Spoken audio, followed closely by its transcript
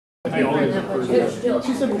She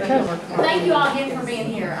said we can. Thank you all again for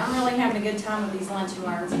being here. I'm really having a good time with these lunch and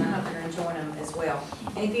learns, and I hope you're enjoying them as well.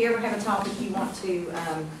 And if you ever have a topic you want to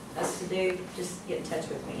us to do, just get in touch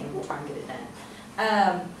with me and we'll try and get it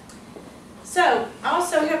done. So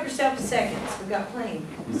also help yourself to seconds. We've got plenty.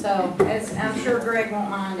 So as I'm sure Greg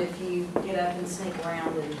won't mind if you get up and sneak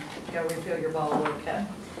around and go refill your bowl or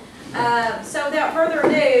cup. So without further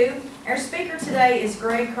ado, our speaker today is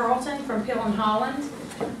Greg Carlton from Holland.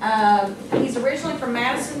 He's originally from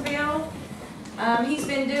Madisonville. He's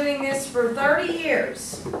been doing this for 30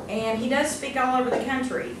 years, and he does speak all over the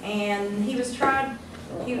country. And he's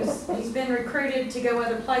been recruited to go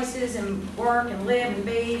other places and work and live and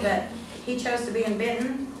be, but he chose to be in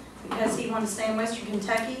Benton because he wanted to stay in Western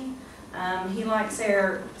Kentucky. He likes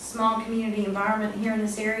our small community environment here in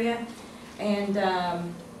this area, and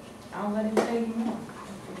I'll let him tell you more.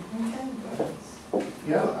 Okay.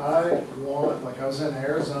 Yeah, I was in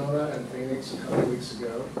Arizona and Phoenix a couple weeks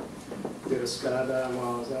ago. Did a skydive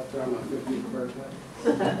while I was out there on my 50th birthday.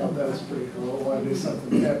 I thought that was pretty cool. I want to do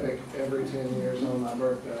something epic every 10 years on my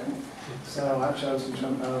birthday. So I chose to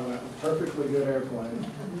jump out of a perfectly good airplane.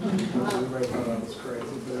 Everybody thought I was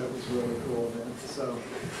crazy, but it was really cool. So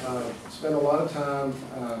spent a lot of time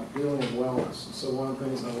dealing with wellness. So one of the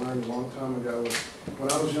things I learned a long time ago was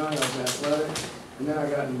when I was young, I was athletic. And then I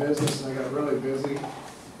got in business and I got really busy.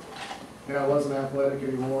 And I wasn't athletic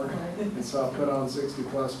anymore. And so I put on 60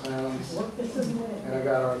 plus pounds. And I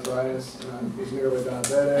got arthritis. And I was nearly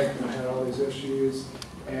diabetic. And I had all these issues.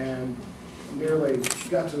 And nearly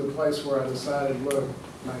got to the place where I decided, look,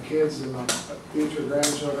 my kids and my future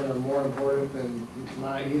grandchildren are more important than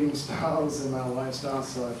my eating styles and my lifestyle.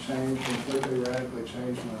 So I completely radically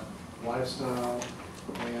changed my lifestyle.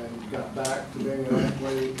 And got back to being an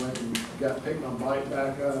athlete, went and picked my bike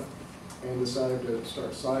back up and decided to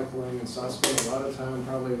start cycling. And so I spent a lot of time,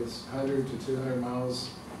 probably 100 to 200 miles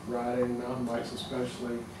riding, mountain bikes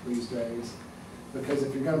especially these days. Because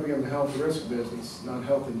if you're going to be in the health risk business, not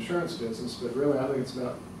health insurance business, but really I think it's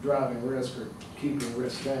about driving risk or keeping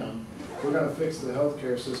risk down. If we're going to fix the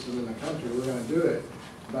healthcare system in the country, we're going to do it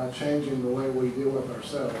by changing the way we deal with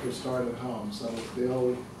ourselves. We start at home. So the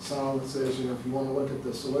old song that says, you know, if you want to look at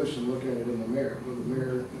the solution, look at it in the mirror. Well, the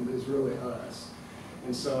mirror is really us.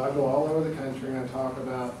 And so I go all over the country and I talk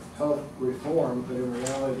about health reform, but in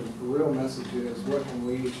reality, the real message is what can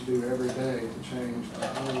we each do every day to change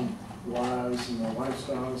our own lives and our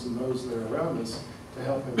lifestyles and those that are around us to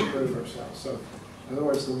help improve ourselves. So in other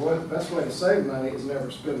words, the best way to save money is never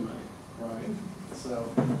spend money, right?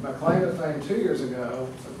 So my claim to fame 2 years ago,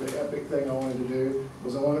 the epic thing I wanted to do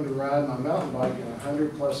was I wanted to ride my mountain bike in a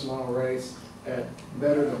 100+ mile race at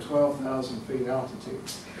better than 12,000 feet altitude.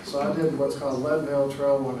 So I did what's called Leadville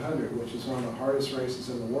Trail 100, which is one of the hardest races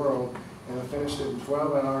in the world, and I finished it in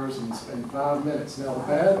 12 hours and 5 minutes. Now the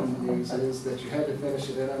bad news is that you had to finish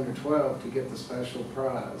it at under 12 to get the special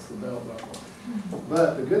prize, the belt buckle.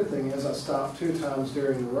 But the good thing is I stopped 2 times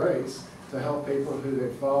during the race to help people who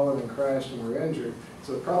had fallen and crashed and were injured.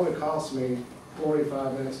 So it probably cost me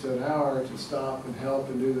 45 minutes to an hour to stop and help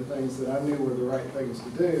and do the things that I knew were the right things to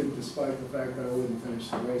do, despite the fact that I wouldn't finish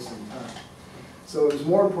the race in time. So it was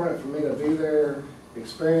more important for me to be there,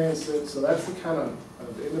 experience it. So that's the kind of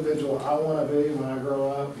individual I want to be when I grow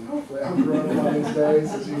up. And hopefully I'm growing up one of these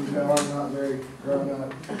days. As you can tell, I'm not very grown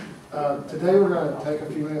up. Today we're going to take a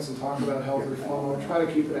few minutes and talk about health reform. We'll try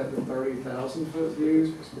to keep it at the 30,000 foot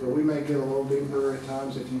view, but we may get a little deeper at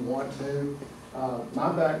times if you want to.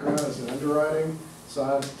 My background is in underwriting, so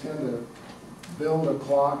I tend to build a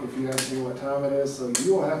clock if you ask me what time it is, so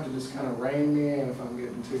you will have to just kind of rein me in if I'm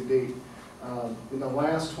getting too deep. In the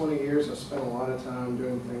last 20 years, I've spent a lot of time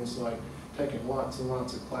doing things like taking lots and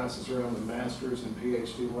lots of classes around the master's and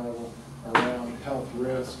PhD level around health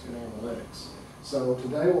risk and analytics. So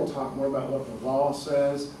today we'll talk more about what the law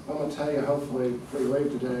says. I'm going to tell you, hopefully, before you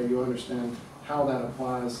leave today, you'll understand how that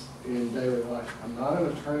applies in daily life. I'm not an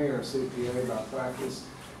attorney or a CPA by practice.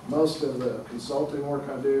 Most of the consulting work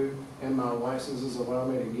I do and my licenses allow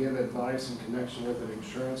me to give advice in connection with an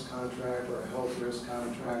insurance contract or a health risk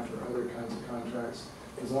contract or other kinds of contracts,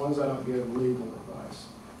 as long as I don't give legal advice.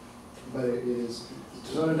 But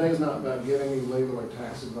so today's not about giving you legal or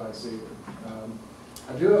tax advice either.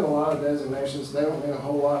 I do have a lot of designations. They don't mean a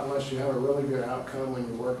whole lot unless you have a really good outcome when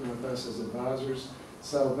you're working with us as advisors.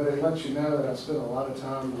 So, but it lets you know that I've spent a lot of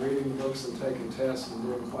time reading books and taking tests and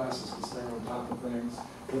doing classes and staying on top of things.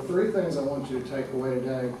 The 3 things I want you to take away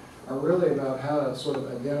today are really about how to sort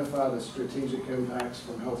of identify the strategic impacts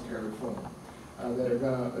from healthcare reform that are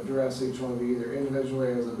going to address each one of you either individually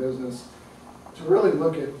or as a business. To really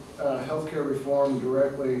look at healthcare reform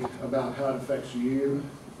directly about how it affects you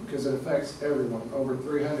because it affects everyone, over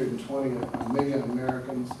 320 million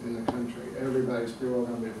Americans in the country. Everybody's payroll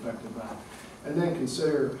going to be affected by it. And then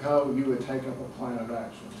consider how you would take up a plan of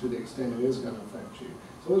action to the extent it is going to affect you.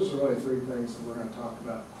 So those are really three things that we're going to talk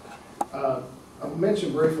about. I'll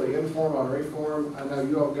mention briefly Inform on Reform. I know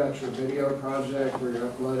you all got your video project where you're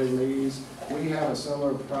uploading these. We have a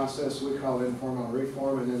similar process we call Inform on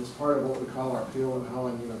Reform, and it's part of what we call our Peel at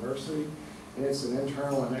Holland University. And it's an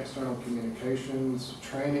internal and external communications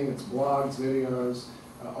training. It's blogs, videos,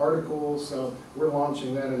 articles. So we're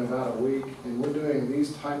launching that in about a week, and we're doing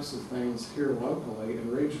these types of things here locally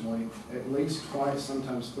and regionally at least twice,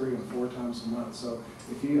 sometimes 3 and 4 times a month. So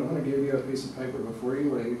if you, I'm going to give you a piece of paper before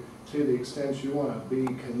you leave. To the extent you want to be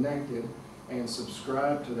connected and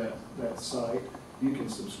subscribe to that site, you can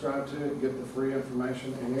subscribe to it, get the free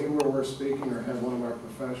information, and anywhere we're speaking or have one of our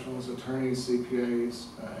professionals, attorneys, CPAs,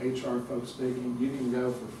 HR folks speaking, you can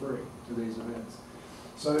go for free to these events.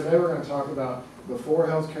 So today we're going to talk about before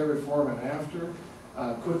healthcare reform and after,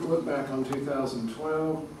 quick look back on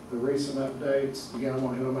 2012, the recent updates. Again, I'm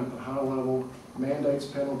going to hit them at the high level. Mandates,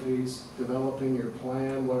 penalties, developing your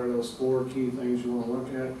plan, what are those 4 key things you want to look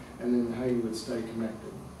at, and then how you would stay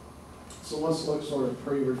connected. So let's look sort of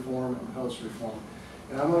pre-reform and post-reform.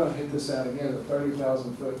 And I'm going to hit this out again at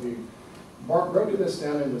 30,000-foot view. Mark broke this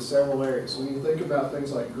down into several areas. When you think about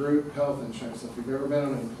things like group health insurance, if you've ever been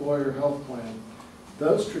on an employer health plan,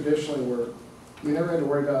 those traditionally were, you never had to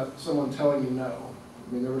worry about someone telling you no.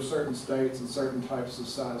 I mean, there were certain states and certain types of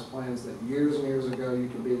size plans that years and years ago you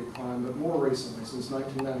could be declined, but more recently, since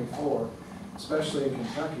 1994, especially in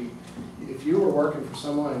Kentucky, if you were working for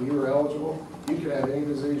someone and you were eligible, you could have any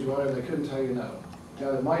disease you wanted, they couldn't tell you no.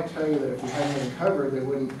 Now, they might tell you that if you hadn't been covered, they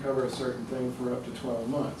wouldn't cover a certain thing for up to 12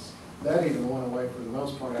 months. That even went away for the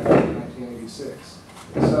most part after 1986.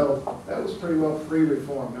 So that was pretty well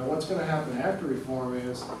pre-reform. Now, what's going to happen after reform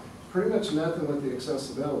is pretty much nothing with the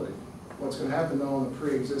accessibility. What's going to happen, though, on the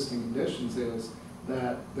pre-existing conditions is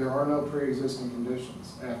that there are no pre-existing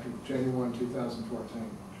conditions after January 1,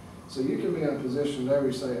 2014. So you can be in a position there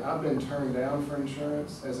where you say, I've been turned down for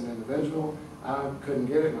insurance as an individual, I couldn't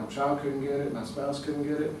get it, my child couldn't get it, my spouse couldn't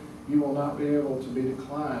get it. You will not be able to be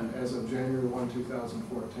declined as of January 1,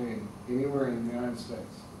 2014, anywhere in the United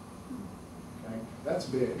States. Okay? That's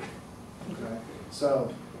big. Okay?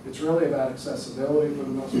 So it's really about accessibility for the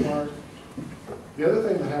most part. The other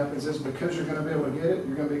thing that happens is because you're going to be able to get it,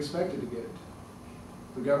 you're going to be expected to get it.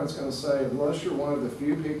 The government's going to say, unless you're one of the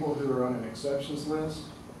few people who are on an exceptions list,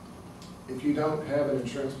 if you don't have an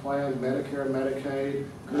insurance plan, Medicare, Medicaid,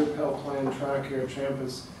 group health plan, TRICARE,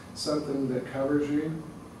 CHAMPUS, something that covers you,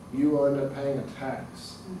 you will end up paying a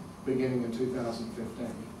tax beginning in 2015.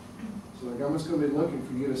 So the government's going to be looking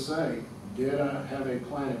for you to say, did I have a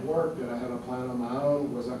plan at work? Did I have a plan on my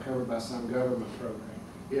own? Was I covered by some government program?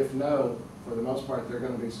 If no, for the most part, they're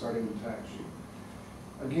going to be starting to tax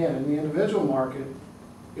you. Again, in the individual market,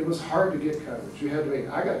 it was hard to get coverage. You had to be,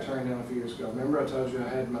 I got turned down a few years ago. Remember I told you I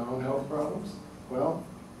had my own health problems? Well,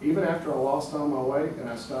 even after I lost all my weight and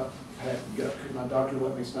I stopped, my doctor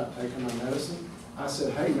let me stop taking my medicine, I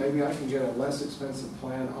said, hey, maybe I can get a less expensive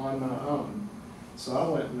plan on my own. So I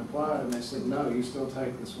went and applied, and they said, no, you still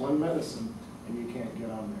take this one medicine, and you can't get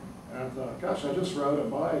on there. And I thought, gosh, I just rode a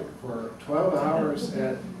bike for 12 hours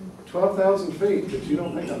at 12,000 feet, but you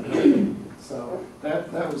don't think I'm doing it. So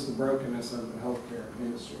that was the brokenness of the healthcare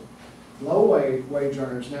industry. Low wage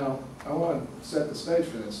earners. Now, I want to set the stage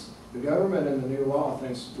for this. The government in the new law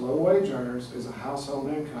thinks low wage earners is a household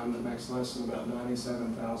income that makes less than about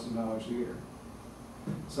 $97,000 a year.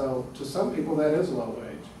 So to some people, that is low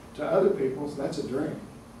wage. To other people, that's a dream,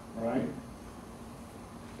 right?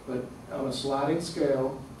 But on a sliding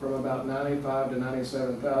scale, from about $95,000 to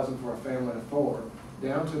 $97,000 for a family of 4,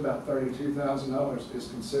 down to about $32,000 is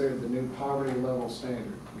considered the new poverty level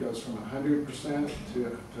standard. It goes from 100%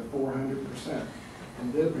 to 400%.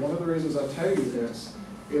 And then one of the reasons I tell you this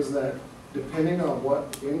is that depending on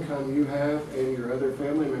what income you have and your other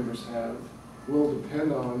family members have will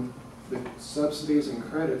depend on the subsidies and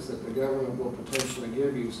credits that the government will potentially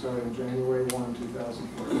give you starting January 1,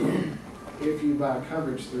 2014, if you buy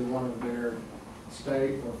coverage through one of their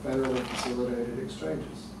state or federally facilitated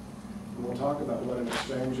exchanges. And we'll talk about what an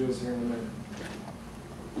exchange is here in a minute.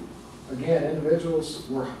 Again, individuals,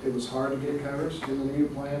 it was hard to get coverage. In the new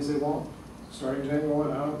plans, they won't. Starting January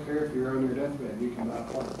 1, I don't care if you're on your deathbed, you can buy a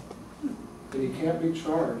plan. And you can't be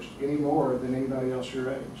charged any more than anybody else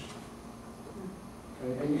your age.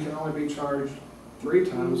 Okay? And you can only be charged 3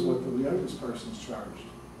 times what the youngest person's charged.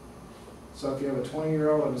 So if you have a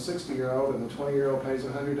 20-year-old and a 60-year-old, and the 20-year-old pays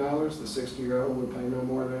 $100, the 60-year-old would pay no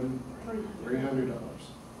more than $300.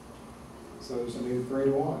 So So there's a new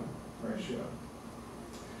 3-to-1 ratio.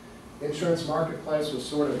 Insurance marketplace was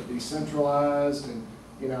sort of decentralized, and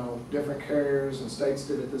different carriers and states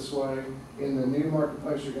did it this way. In the new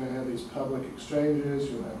marketplace, you're going to have these public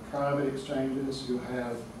exchanges, you'll have private exchanges, you'll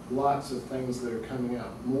have lots of things that are coming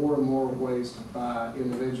out, more and more ways to buy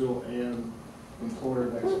individual and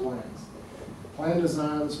employer-based plans. Plan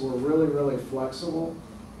designs were really, really flexible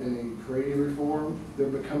in the pre-reform. They're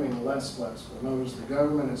becoming less flexible. In other words, the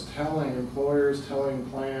government is telling employers, telling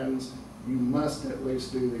plans, you must at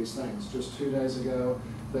least do these things. Just 2 days ago,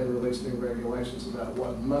 they released new regulations about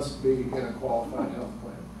what must be in a qualified health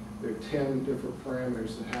plan. There are 10 different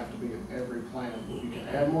parameters that have to be in every plan. You can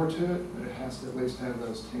add more to it, but it has to at least have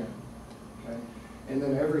those 10. Okay? And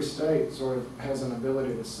then every state sort of has an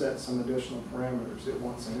ability to set some additional parameters it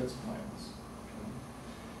wants in its plans. Okay?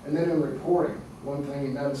 And then in reporting, one thing you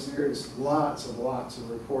notice here is lots of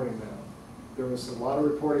reporting now. There was a lot of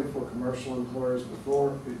reporting for commercial employers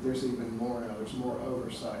before. There's even more now. There's more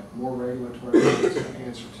oversight, more regulatory things to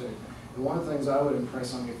answer to. And one of the things I would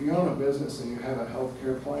impress on you, if you own a business and you have a health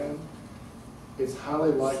care plan, it's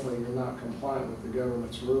highly likely you're not compliant with the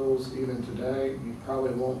government's rules even today. You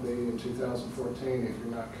probably won't be in 2014 if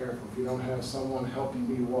you're not careful, if you don't have someone helping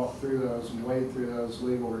you walk through those and wade through those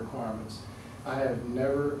legal requirements. I have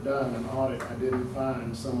never done an audit I didn't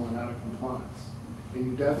find someone out of compliance. And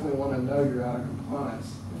you definitely want to know you're out of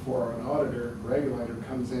compliance before an auditor, regulator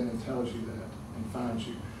comes in and tells you that and fines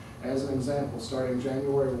you. As an example, starting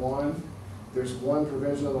January 1, there's one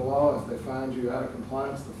provision of the law. If they find you out of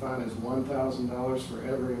compliance, the fine is $1,000 for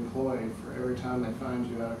every employee for every time they find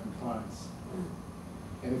you out of compliance.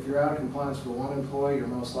 And if you're out of compliance for one employee, you're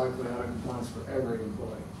most likely out of compliance for every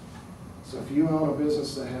employee. So if you own a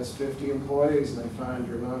business that has 50 employees and they find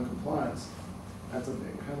your non-compliance, that's a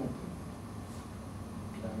big penalty.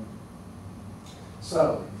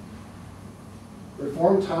 So,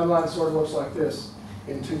 reform timeline sort of looks like this.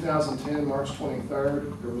 In 2010, March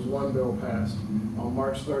 23rd, there was one bill passed. On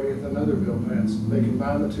March 30th, another bill passed. They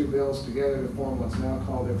combined the two bills together to form what's now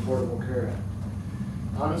called the Affordable Care Act.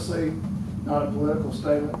 Honestly, not a political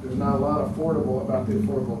statement. There's not a lot affordable about the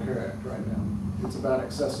Affordable Care Act right now. It's about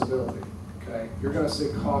accessibility. Okay, you're going to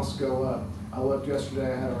see costs go up. I looked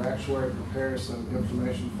yesterday. I had our actuary prepare some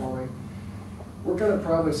information for me. We're going to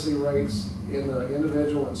probably see rates in the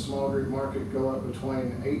individual and small group market go up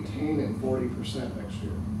between 18 and 40% next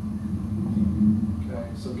year. Okay,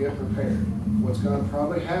 so get prepared. What's going to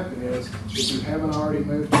probably happen is, if you haven't already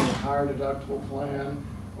moved to a higher deductible plan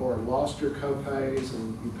or lost your co-pays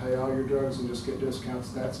and you pay all your drugs and just get discounts,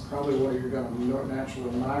 that's probably where you're going to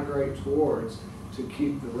naturally migrate towards to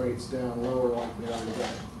keep the rates down lower like they are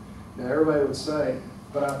today. Now, everybody would say,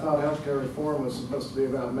 but I thought healthcare reform was supposed to be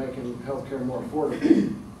about making healthcare more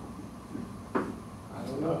affordable. I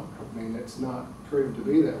don't know. I mean, it's not proved to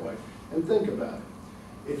be that way. And think about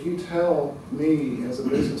it. If you tell me as a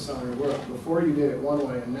business owner, well, before you did it one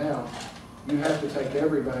way and now, you have to take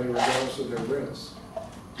everybody regardless of their risk.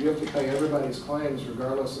 You have to pay everybody's claims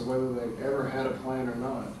regardless of whether they ever had a plan or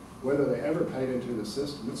not, whether they ever paid into the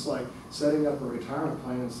system. It's like setting up a retirement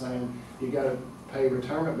plan and saying you got to pay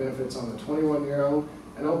retirement benefits on the 21-year-old,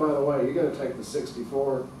 and oh, by the way, you got to take the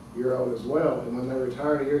 64-year-old as well, and when they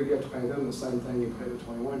retire a year, you have to pay them the same thing you pay the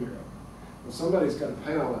 21-year-old. Well, somebody's got to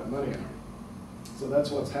pay all that money out. So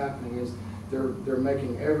that's what's happening is they're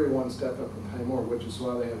making everyone step up and pay more, which is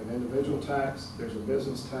why they have an individual tax, there's a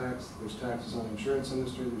business tax, there's taxes on the insurance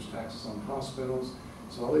industry, there's taxes on hospitals.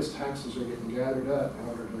 So all these taxes are getting gathered up in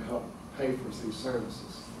order to help pay for these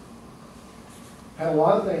services. Had a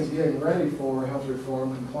lot of things getting ready for health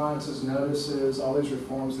reform, compliances, notices, all these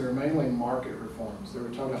reforms. They're mainly market reforms. They were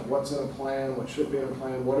talking about what's in a plan, what should be in a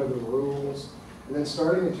plan, what are the rules. And then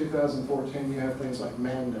starting in 2014, you have things like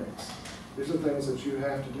mandates. These are things that you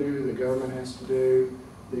have to do, the government has to do,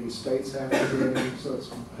 the states have to do, so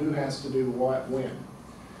it's who has to do what, when.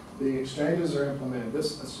 The exchanges are implemented.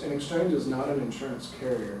 An exchange is not an insurance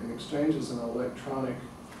carrier. An exchange is an electronic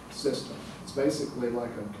system. It's basically like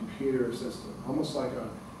a computer system, almost like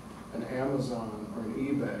an Amazon or an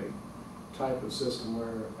eBay type of system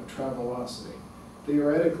where a Travelocity.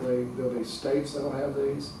 Theoretically, there'll be states that'll have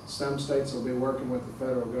these. Some states will be working with the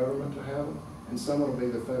federal government to have them, and some will be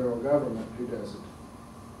the federal government who does it.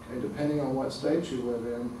 Okay, depending on what state you live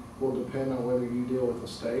in will depend on whether you deal with the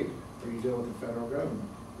state or you deal with the federal government,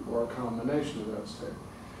 or a combination of those two.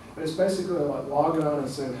 But it's basically like logging on and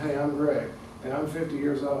saying, hey, I'm Greg, and I'm 50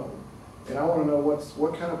 years old, and I want to know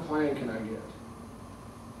what kind of plan can I get.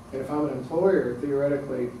 And if I'm an employer,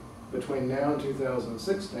 theoretically, between now and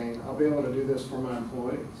 2016, I'll be able to do this for my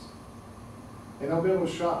employees. And I'll be able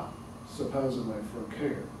to shop, supposedly, for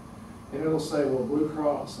care. And it'll say, well, Blue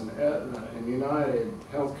Cross and Aetna and United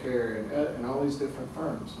Healthcare and all these different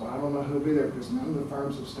firms. Well, I don't know who'll be there because none of the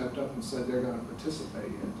firms have stepped up and said they're going to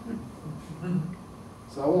participate yet.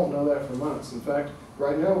 So I won't know that for months. In fact,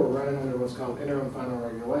 right now we're running under what's called interim final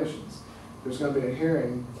regulations. There's going to be a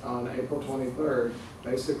hearing on April 23rd,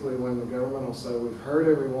 basically when the government will say, we've heard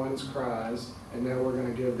everyone's cries, and now we're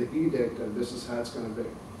going to give the edict of this is how it's going to be.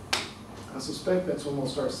 I suspect that's when we'll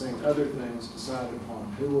start seeing other things decided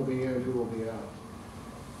upon, who will be in, who will be out.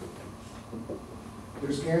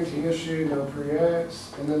 There's guarantee issue, no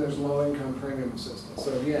pre-ex, and then there's low-income premium assistance.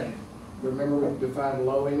 So again, remember we defined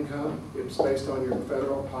low income, it's based on your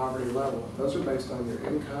federal poverty level. Those are based on your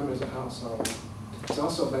income as a household. It's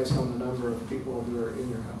also based on the number of people who are in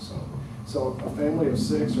your household. So a family of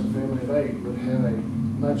 6 or a family of 8 would have a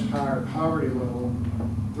much higher poverty level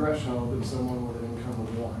threshold than someone with an income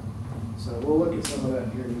of 1. So we'll look at some of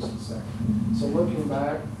that here in just a second. So looking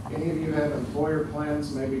back, any of you have employer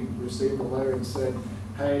plans, maybe received a letter and said,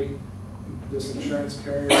 hey, this insurance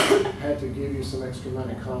carrier had to give you some extra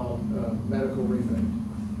money called medical rebate.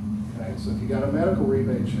 Okay, so if you got a medical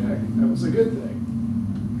rebate check, that was a good thing.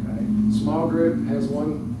 Okay, small group has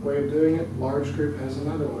one way of doing it, large group has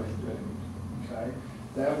another way of doing it. Okay,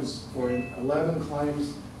 that was for 11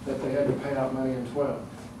 claims that they had to pay out money in 12.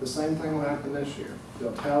 The same thing will happen this year.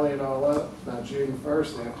 They'll tally it all up by June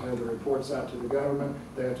 1st. They have to have the reports out to the government.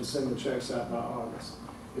 They have to send the checks out by August.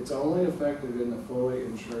 It's only effective in the fully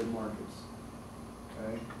insured markets.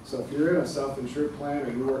 Okay? So if you're in a self-insured plan or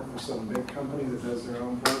you work for some big company that does their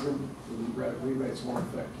own program, the rebates won't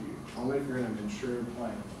affect you. Only if you're in an insured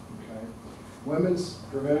plan. Okay? Women's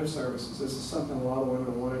preventive services. This is something a lot of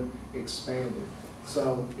women wanted expanded.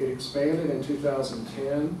 So it expanded in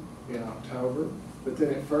 2010 in October. But then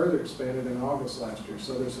it further expanded in August last year.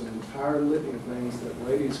 So there's an entire litany of things that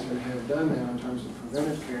ladies can have done now in terms of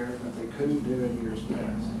preventive care that they couldn't do in years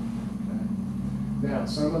past. Okay. Now,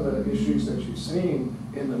 some of the issues that you've seen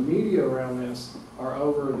in the media around this are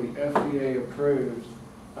over the FDA-approved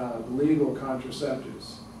legal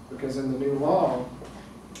contraceptives. Because in the new law,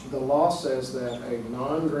 the law says that a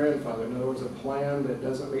non-grandfather, in other words, a plan that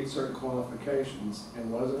doesn't meet certain qualifications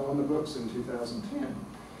and wasn't on the books in 2010,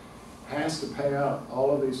 has to pay out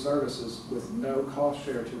all of these services with no cost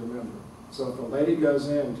share to the member. So if a lady goes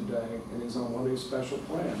in today and is on one of these special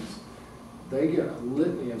plans, they get a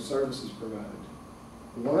litany of services provided.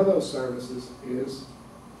 One of those services is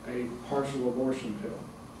a partial abortion pill.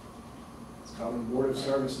 It's called an abortive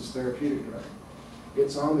services therapeutic drug.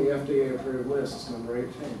 It's on the FDA-approved list. It's number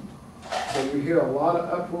 18. So you hear a lot of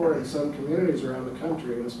uproar in some communities around the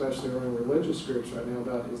country, and especially around religious groups right now,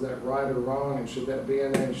 about is that right or wrong, and should that be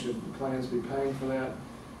in there, and should the plans be paying for that?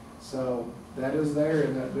 So that is there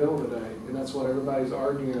in that bill today, and that's what everybody's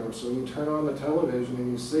arguing over. So when you turn on the television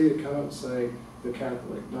and you see it come up and say the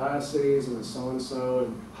Catholic Diocese and the so-and-so,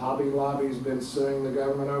 and Hobby Lobby's been suing the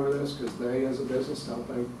government over this because they as a business don't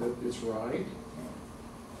think that it's right.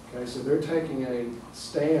 Okay, so they're taking a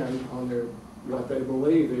stand on their what they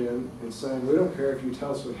believe in and saying, we don't care if you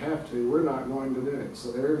tell us we have to, we're not going to do it.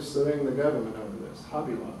 So they're suing the government over this,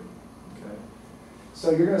 Hobby Lobby. Okay?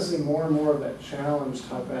 So you're going to see more and more of that challenge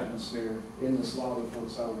type atmosphere in this law before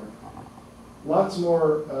it's over. Lots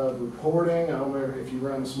more reporting. I don't know if you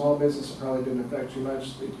run a small business, it probably didn't affect you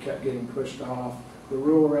much. It kept getting pushed off. The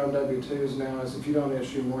rule around W-2s now is if you don't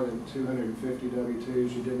issue more than 250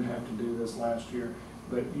 W-2s, you didn't have to do this last year,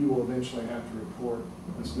 but you will eventually have to report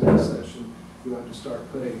this next session. You have to start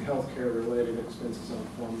putting healthcare related expenses on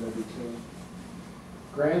Form W-2.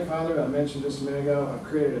 Grandfather, I mentioned just a minute ago, I've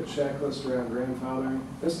created a checklist around grandfathering.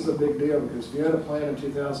 This is a big deal because if you had a plan in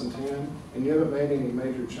 2010 and you haven't made any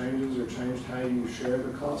major changes or changed how you share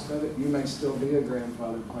the cost of it, you may still be a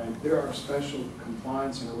grandfathered plan. There are special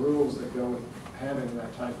compliance and rules that go with having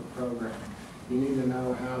that type of program. You need to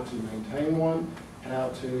know how to maintain one, how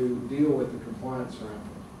to deal with the compliance around it.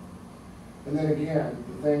 And then again,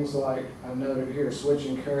 things like I noted here,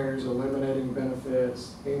 switching carriers, eliminating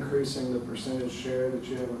benefits, increasing the percentage share that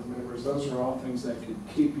you have with members, those are all things that could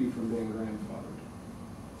keep you from being grandfathered.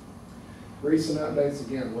 Recent updates,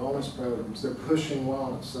 again, wellness programs, they're pushing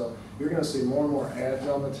wellness. So you're going to see more and more ads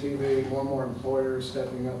on the TV, more and more employers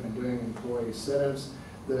stepping up and doing employee incentives.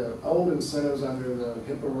 The old incentives under the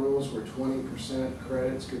HIPAA rules were 20%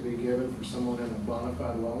 credits could be given for someone in a bona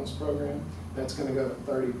fide wellness program. That's going to go to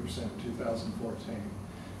 30% in 2014.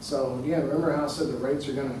 So again, remember how I said the rates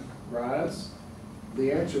are going to rise?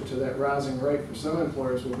 The answer to that rising rate for some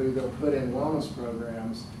employers will be they'll put in wellness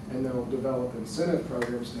programs and they'll develop incentive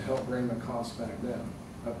programs to help bring the cost back down,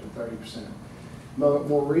 up to 30%.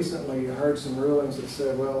 More recently, you heard some rulings that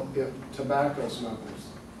said, well, if tobacco smokers,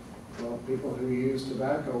 Well, people who use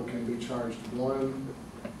tobacco can be charged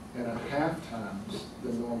 1.5 times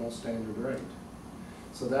the normal standard rate.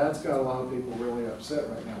 So that's got a lot of people really upset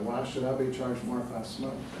right now. Why should I be charged more if I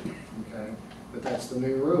smoke? Okay, but that's the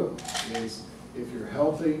new rule, is if you're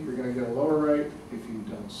healthy, you're gonna get a lower rate. If you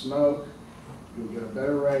don't smoke, you'll get a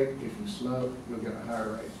better rate. If you smoke, you'll get a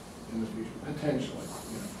higher rate in the future, potentially.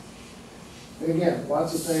 You know. And again,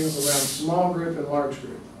 lots of things around small group and large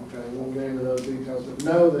group. Okay, we won't get into those details, but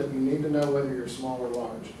know that you need to know whether you're small or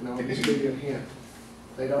large. And I'll just give you a hint.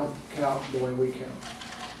 They don't count the way we count.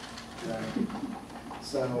 Okay?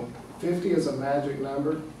 So 50 is a magic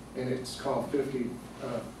number, and it's called 50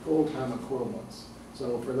 full-time equivalents.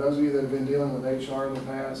 So for those of you that have been dealing with HR in the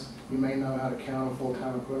past, you may know how to count a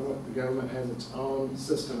full-time equivalent. The government has its own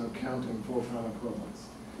system of counting full-time equivalents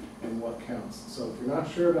and what counts. So if you're not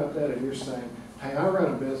sure about that and you're saying, hey, I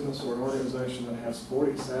run a business or an organization that has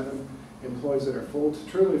 47 employees that are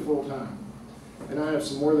truly full-time, and I have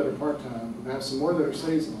some more that are part-time, and I have some more that are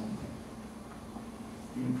seasonal,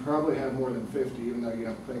 you probably have more than 50, even though you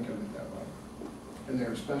don't think of it that way. And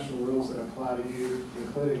there are special rules that apply to you,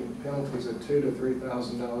 including penalties of $2,000 to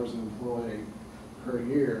 $3,000 an employee per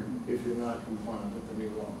year if you're not compliant with the new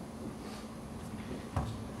law.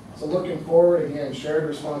 So looking forward, again, shared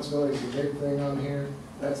responsibility is a big thing on here.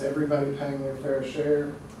 That's everybody paying their fair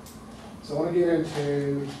share. So I want to get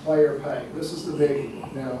into player pay. This is the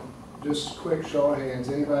biggie. Now, just quick show of hands.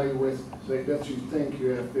 Anybody that you think you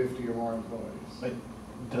have 50 or more employees? Like,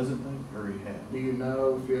 doesn't think, or you have? Do you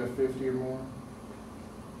know if you have 50 or more?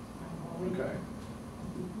 Okay.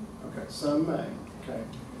 Okay, some may. Okay.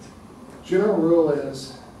 General rule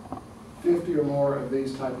is 50 or more of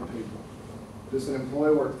these type of people. Does an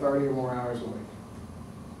employee work 30 or more hours a week?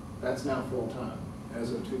 That's now full-time.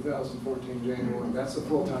 As of 2014 January, that's a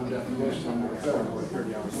full-time definition of federal.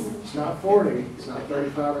 30 hours a week. It's not 40, it's not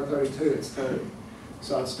 35 or 32, it's 30.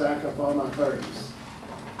 So I'd stack up all my 30s.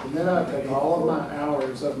 And then I'd take all of my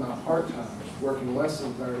hours of my part-time, working less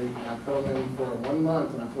than 30, and I put them in for 1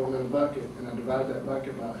 month, and I put them in a bucket, and I divide that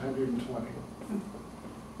bucket by 120.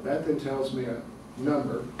 That then tells me a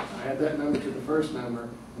number. I add that number to the first number,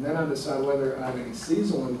 and then I decide whether I have any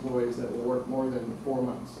seasonal employees that will work more than 4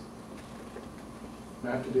 months. And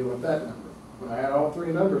I have to deal with that number. When I add all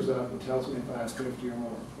three numbers up, it tells me if I have 50 or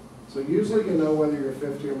more. So usually you know whether you're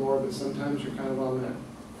 50 or more, but sometimes you're kind of on that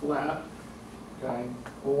flat. Okay.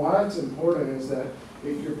 Well, why it's important is that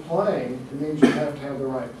if you're playing, it means you have to have the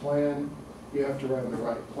right plan. You have to run the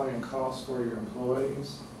right plan costs for your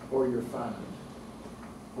employees, or you're fined.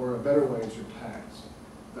 Or a better way is you're taxed.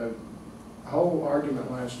 The whole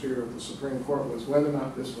argument last year of the Supreme Court was whether or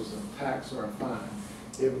not this was a tax or a fine.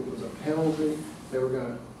 If it was a penalty, they were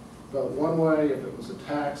going to vote one way. If it was a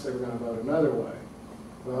tax, they were going to vote another way.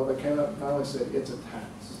 Well, they came up and finally said it's a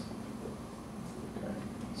tax. Okay.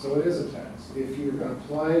 So it is a tax. If you're going to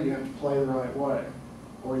play, you have to play the right way,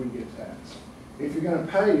 or you get taxed. If you're going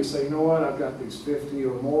to pay, you say, you know what, I've got these 50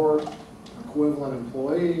 or more equivalent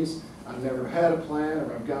employees, I've never had a plan,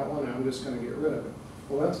 or I've got one, and I'm just going to get rid of it.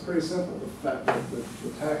 Well, that's pretty simple. The fact that the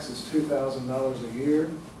tax is $2,000 a year,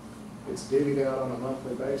 it's divvied out on a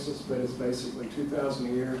monthly basis, but it's basically $2,000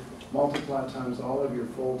 a year, multiplied times all of your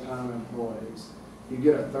full-time employees. You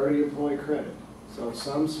get a 30 employee credit. So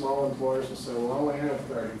some small employers will say, well, I only have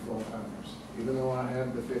 30 full-timers, even though I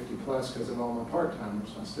have the 50 plus because of all my part-timers.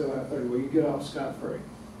 I still have 30. Well, you get off scot-free.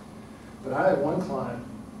 But I had one client,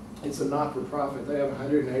 it's a not-for-profit. They have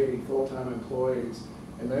 180 full-time employees,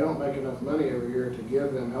 and they don't make enough money every year to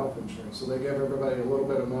give them health insurance. So they give everybody a little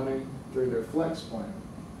bit of money through their flex plan.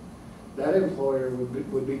 That employer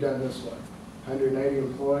would be done this way. 180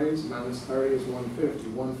 employees minus 30 is 150.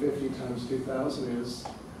 150 times 2,000 is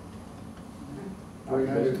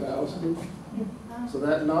 300,000. So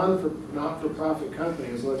that not-for-profit company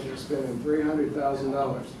is looking at spending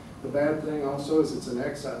 $300,000. The bad thing also is it's an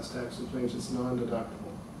excise tax, which means it's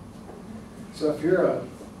non-deductible. So if you're a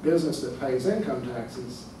business that pays income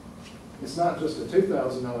taxes, it's not just a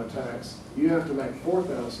 $2,000 tax. You have to make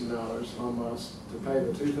 $4,000 almost to pay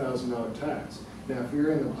the $2,000 tax. Now, if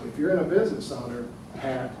you're in a business owner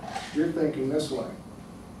hat, you're thinking this way: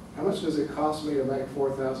 how much does it cost me to make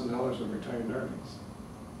 $4,000 of retained earnings?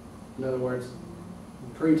 In other words,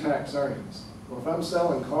 pre-tax earnings. Well, if I'm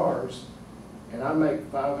selling cars and I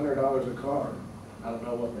make $500 a car, I don't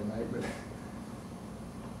know what they make, but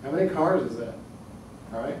how many cars is that?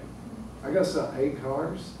 All right, I got to sell 8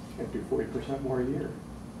 cars. You have to do 40% more a year.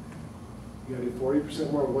 You got to do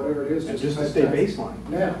 40% more, whatever it is, And just to to stay baseline.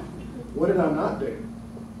 Now, what did I not do?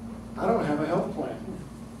 I don't have a health plan.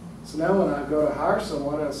 So now when I go to hire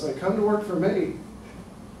someone, I say, come to work for me.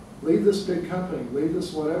 Leave this big company, leave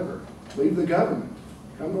this whatever, leave the government,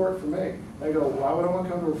 come to work for me. They go, why would I want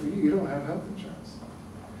to come to work for you? You don't have health insurance.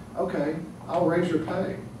 Okay, I'll raise your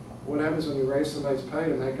pay. What happens when you raise somebody's pay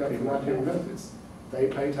to make up for not getting benefits? They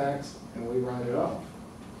pay tax and we write it off.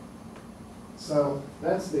 So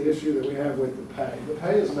that's the issue that we have with the pay. The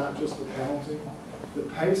pay is not just the penalty. The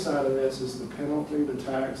pay side of this is the penalty, the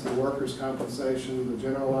tax, the workers' compensation, the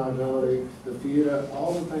general liability, the FUTA,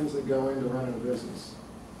 all the things that go into running a business.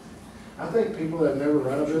 I think people that never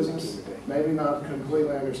run a business maybe not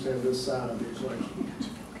completely understand this side of the equation.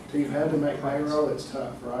 Till you've had to make payroll, it's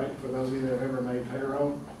tough, right? For those of you that have ever made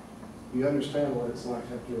payroll, you understand what it's like to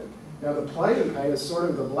have to do it. Now, the play-in pay is sort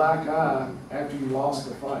of the black eye after you lost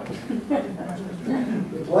the fight.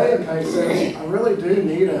 The play-in pay says, I really do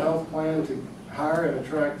need a health plan to hire and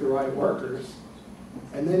attract the right workers,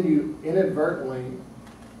 and then you inadvertently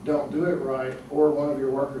don't do it right, or one of your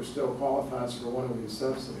workers still qualifies for one of these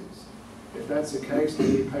subsidies. If that's the case,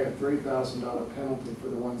 then you pay a $3,000 penalty for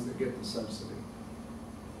the ones that get the subsidy.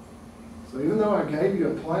 So even though I gave you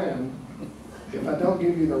a plan, if I don't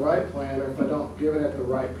give you the right plan, or if I don't give it at the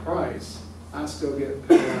right price, I still get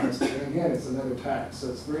penalized. And again, it's another tax.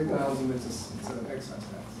 So it's $3,000, it's an excise tax.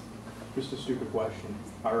 Just a stupid question.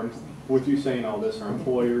 With you saying all this, are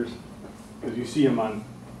employers, because you see them on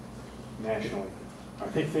nationally, are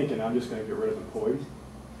they thinking I'm just going to get rid of employees?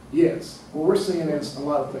 Yes. What we're seeing is a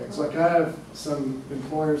lot of things. Like I have some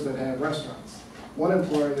employers that have restaurants. One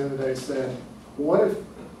employer the other day said, what if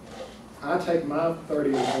I take my 30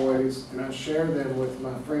 employees and I share them with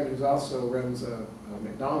my friend who also runs a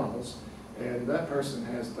McDonald's, and that person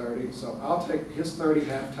has 30, so I'll take his 30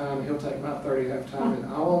 half-time, he'll take my 30 half-time, and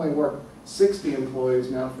I'll only work 60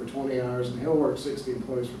 employees now for 20 hours, and he'll work 60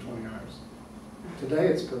 employees for 20 hours. Today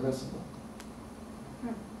it's permissible.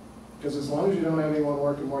 Because as long as you don't have anyone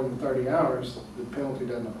working more than 30 hours, the penalty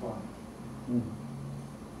doesn't apply.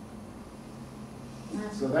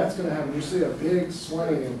 So that's going to happen. You see a big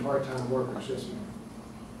swing in part-time workers, yes,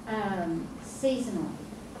 ma'am. Seasonal.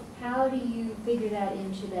 How do you figure that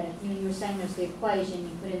into that? You were saying there's the equation.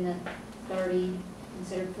 You put in the 30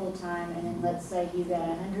 considered full-time, and then let's say you got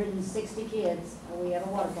 160 kids. We have a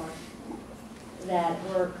water park that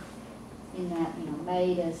work in that,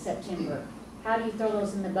 May to September. How do you throw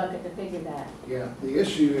those in the bucket to figure that? Yeah, the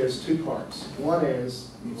issue is two parts. One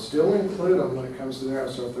is, you'd still include them when it comes to their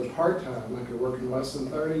hours. So if they're part-time, like they're working less than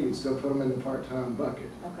 30, you'd still put them in the part-time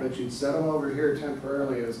bucket. Okay. But you'd set them over here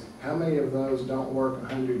temporarily as, how many of those don't work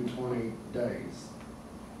 120 days?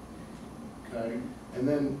 Okay? And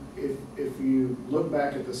then if you look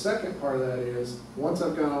back at the second part of that is, once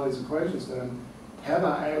I've got all these equations done, have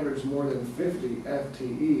I averaged more than 50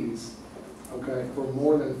 FTEs, okay, for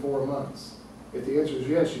more than 4 months? If the answer is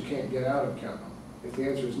yes, you can't get out of counting them. If the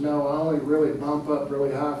answer is no, I only really bump up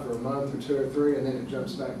really high for a month or 2 or 3 and then it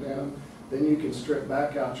jumps back down, then you can strip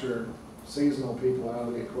back out your seasonal people out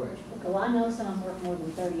of the equation. Well, I know some work more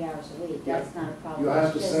than 30 hours a week. That's not a problem. You'll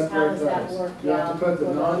have to It's just separate how does that those. work You have to put the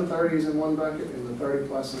out? non-30s in one bucket and the 30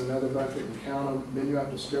 plus in another bucket and count them. Then you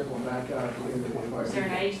have to strip them back out at the end of the Is there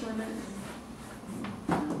an equation. age limit?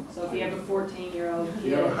 So if you have a 14-year-old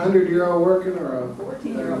You have a kid, 100-year-old working or a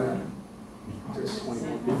 14-year-old. Just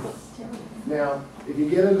 21 people. Now, if you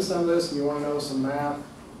get into some of this and you want to know some math,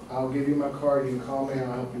 I'll give you my card, you can call me and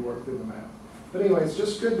I'll help you work through the math. But anyway, it's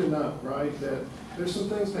just good to know, right, that there's some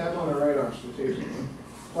things to have on our radar strategically.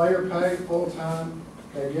 Player pay, full-time,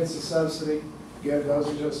 okay, gets the subsidy, goes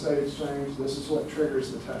into a state exchange, this is what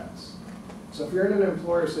triggers the tax. So if you're in an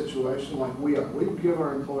employer situation like we are, we give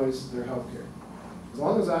our employees their health care. As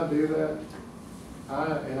long as I do that,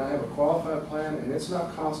 and I have a qualified plan, and it's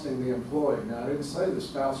not costing the employee. Now, I didn't say the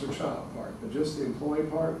spouse or child part, but just the employee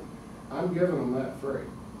part, I'm giving them that free.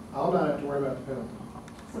 I'll not have to worry about the penalty.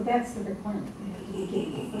 So that's the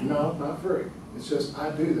requirement. No, not free. It's just,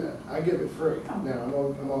 I do that. I give it free. Now, I'm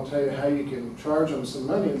gonna tell you how you can charge them some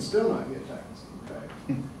money and still not get taxed, okay?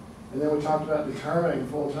 And then we talked about determining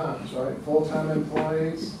full-times, right? Full-time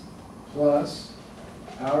employees plus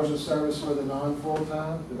hours of service for the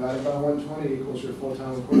non-full-time divided by 120 equals your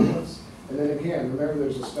full-time equivalents. And then again, remember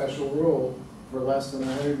there's a special rule for less than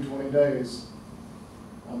 120 days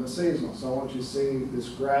on the seasonal. So I want you to see this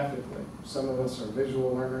graphically. Some of us are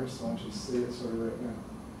visual learners, so I want you to see it sort of right now.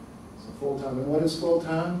 So full-time. And what is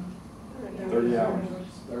full-time? 30 hours.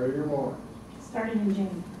 30 or more. Starting in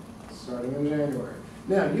June. Starting in January.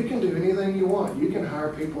 Now, you can do anything you want. You can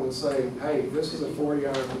hire people and say, hey, this is a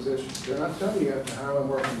 40-hour position. They're not telling you you have to hire them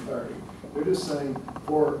working 30. They're just saying,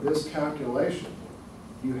 for this calculation,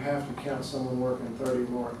 you have to count someone working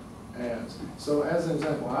 30 more as. So as an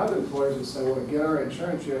example, I have employers that say, well, to get our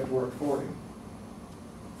insurance, you have to work 40.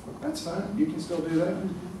 That's fine, you can still do that.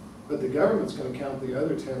 But the government's gonna count the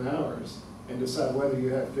other 10 hours and decide whether you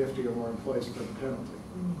have 50 or more employees for the penalty.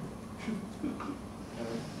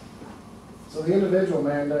 Okay? So the individual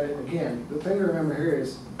mandate, again, the thing to remember here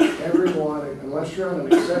is everyone, unless you're on an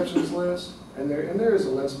exceptions list, and there is a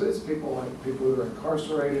list, but it's people like people who are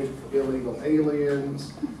incarcerated, illegal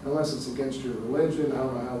aliens, unless it's against your religion, I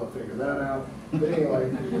don't know how they'll figure that out. But anyway,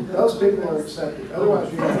 those people are accepted.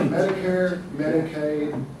 Otherwise, you have Medicare,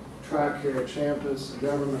 Medicaid, TRICARE, CHAMPUS, a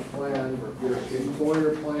government plan, your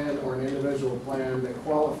employer plan, or an individual plan that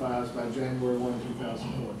qualifies by January 1,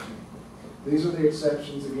 2014. These are the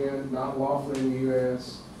exceptions, again, not lawfully in the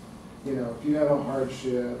U.S. You know, if you have a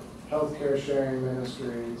hardship, healthcare sharing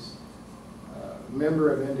ministries,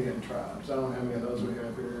 member of Indian tribes. I don't know how many of those we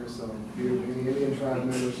have here, so if you any Indian tribe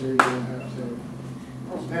members here, you don't have to.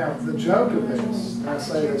 Now, the joke of this, and I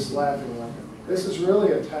say this laughingly, this is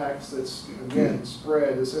really a tax that's, again,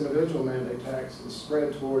 spread, this individual mandate tax is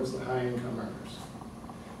spread towards the high income earners.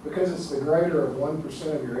 Because it's the greater of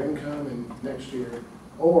 1% of your income in next year,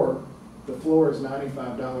 or the floor is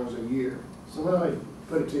 $95 a year. So let me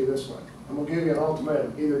put it to you this way. I'm gonna give you an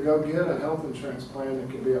ultimatum. Either go get a health insurance plan that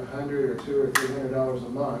could be $100 or $200 or $300 a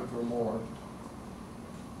month or more,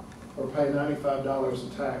 or pay $95 in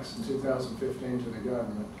tax in 2015 to the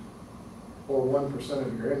government, or 1%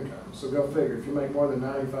 of your income. So go figure, if you make more than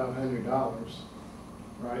 $9,500,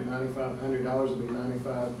 right, $9,500 would be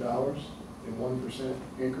 $95 in 1%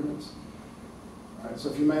 increments. All right, so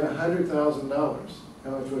if you made $100,000, how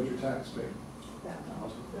much would your tax be?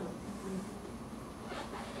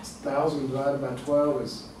 1,000 divided by 12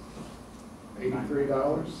 is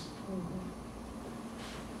 $83.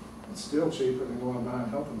 It's still cheaper than going and buying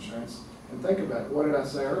health insurance. And think about it, what did I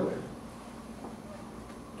say earlier?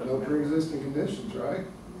 No pre-existing conditions, right?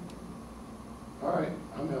 All right,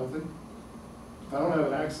 I'm healthy. If I don't have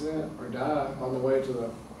an accident or die on the way to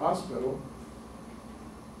the hospital,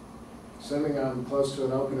 assuming I'm close to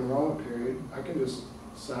an open enrollment period, I can just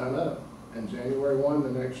sign up. And January 1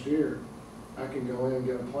 the next year, I can go in and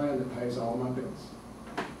get a plan that pays all my bills.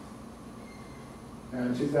 And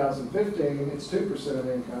in 2015, it's 2% of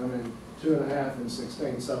income and 2.5% in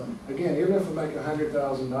 16. So again, even if I make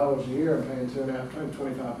 $100,000 a year, I'm paying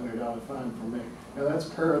 $2,500 fine for me. Now that's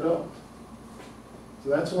per adult. So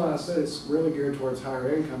that's why I said it's really geared towards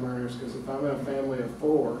higher income earners, because if I'm in a family of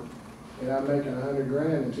 4 and I'm making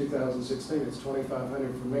 $100,000 in 2016, it's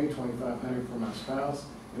 $2,500 for me, $2,500 for my spouse.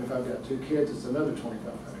 And if I've got 2 kids, it's another $2,500.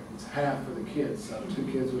 It's half for the kids, so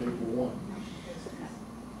 2 kids would equal 1.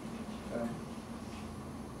 Okay.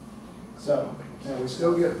 So, now we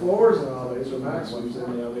still get floors in all these, or maximums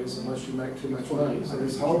in all these, unless you make too much money. So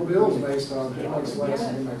this whole bill is based on who makes less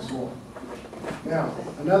and who makes more. Now,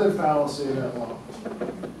 another fallacy in that law.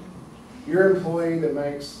 Your employee that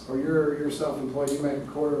makes, or you're self-employed, you make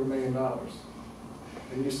 $250,000.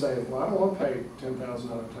 And you say, well, I don't want to pay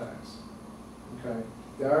 $10,000 tax. Okay.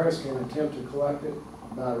 The IRS can attempt to collect it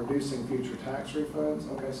by reducing future tax refunds.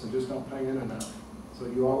 Okay, so just don't pay in enough. So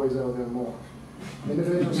you always owe them more.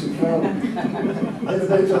 Individuals who fail to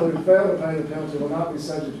pay the penalty will not be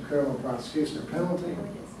subject to criminal prosecution or penalty.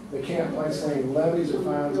 They can't place any levies or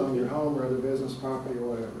fines on your home or other business property or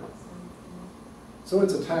whatever. So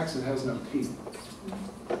it's a tax that has no teeth.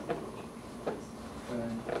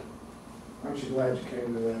 Aren't you glad you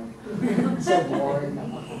came today? So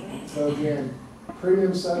boring. So again,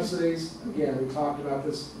 premium subsidies, again, we talked about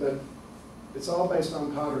this, but it's all based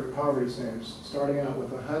on poverty standards. Starting out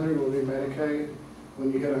with 100 will be Medicaid.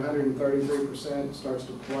 When you hit 133%, it starts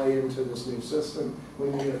to play into this new system.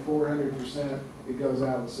 When you hit 400%, it goes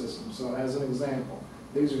out of the system. So as an example,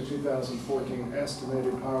 these are 2014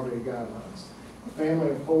 estimated poverty guidelines. A family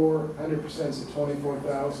of 4, 100% is at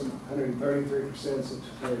 24,000, 133% is at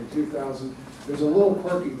 32,000. There's a little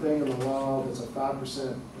quirky thing in the law that's a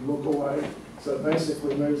 5% look away. So it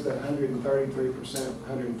basically moves that 133%,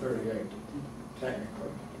 138,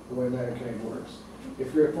 technically, the way Medicaid works.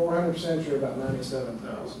 If you're at 400%, you're about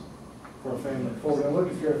 97,000 for a family of 4. Now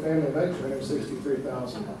look, if you're a family of 8, you're at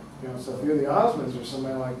 63,000. You know, so if you're the Osmonds or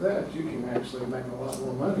somebody like that, you can actually make a lot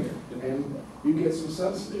more money, and you get some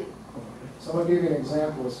subsidy. So I'm going to give you an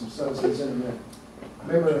example of some subsidies in a minute.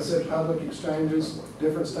 Remember I said public exchanges,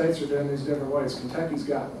 different states are doing these different ways. Kentucky's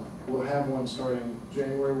got one. We'll have one starting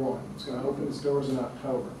January 1. It's going to open its doors in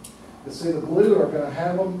October. But see, the blue are going to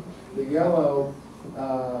have them. The yellow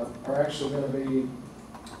are actually going to be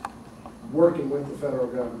working with the federal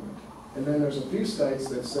government. And then there's a few states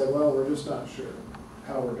that said, well, we're just not sure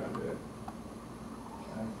how we're going to do it.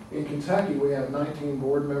 In Kentucky, we have 19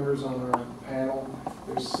 board members on our panel.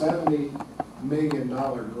 There's 70 million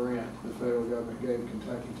grant the federal government gave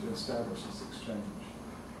Kentucky to establish this exchange.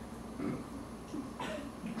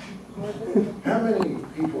 How many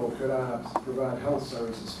people could I provide health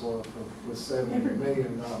services for with $70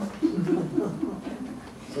 million?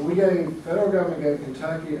 So federal government gave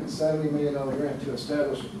Kentucky a $70 million grant to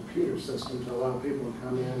establish a computer system to allow people to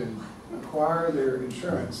come in and acquire their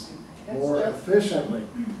insurance more efficiently.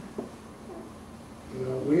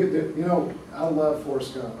 I love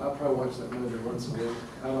Forrest Gump. I probably watch that movie once a week.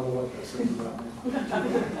 I don't know what that says about me.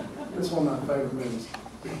 It's one of my favorite movies.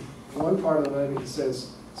 One part of the movie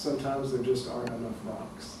says, sometimes there just aren't enough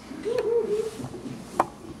rocks.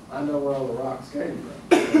 I know where all the rocks came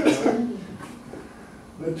from.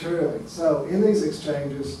 But truly, so in these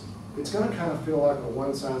exchanges, it's going to kind of feel like a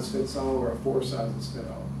one-size-fits-all or a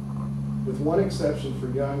four-size-fits-all. With one exception for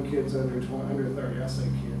young kids under 30, I say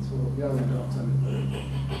kids, well, young adults under 30.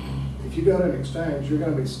 If you go to an exchange, you're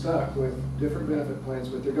going to be stuck with different benefit plans,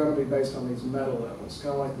 but they're going to be based on these medal levels,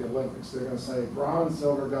 kind of like the Olympics. They're going to say bronze,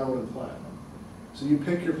 silver, gold, and platinum. So you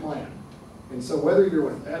pick your plan. And so whether you're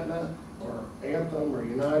with Aetna or Anthem or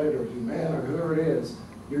United or Humana or whoever it is,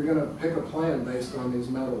 you're going to pick a plan based on these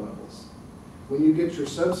medal levels. When you get your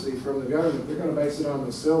subsidy from the government, they're going to base it on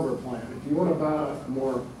the silver plan. If you want to buy a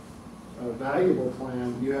more valuable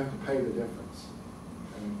plan, you have to pay the difference.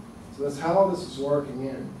 Okay? So that's how all this is working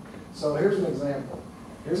in. So here's an example.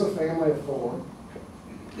 Here's a family of 4.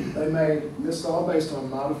 This is all based on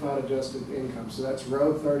modified adjusted income. So that's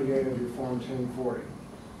row 38 of your Form 1040.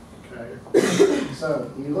 Okay. So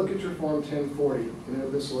when you look at your Form 1040,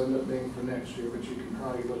 this will end up being for next year, but you can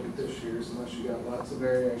probably look at this year's unless you got lots of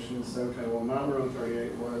variation and say, okay, well, my row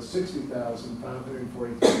 38 was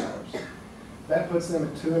 $60,543. That puts them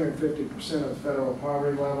at 250% of the federal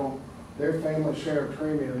poverty level. Their family share of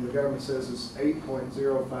premium, the government says, is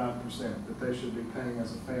 8.05% that they should be paying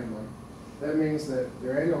as a family. That means that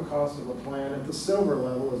their annual cost of a plan at the silver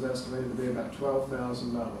level is estimated to be about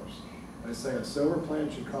 $12,000. They say a silver plan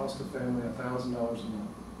should cost a family $1,000 a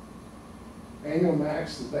month. Annual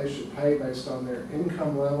max that they should pay based on their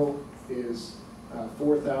income level is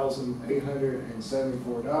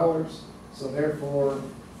 $4,874. So therefore,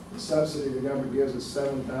 the subsidy the government gives is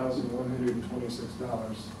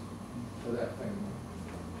 $7,126 for that family.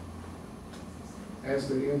 As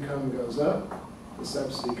the income goes up, the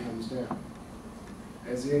subsidy comes down.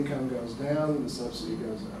 As the income goes down, the subsidy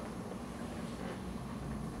goes up.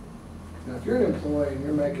 Now, if you're an employee and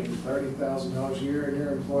you're making $30,000 a year and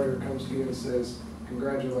your employer comes to you and says,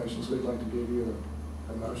 congratulations, we'd like to give you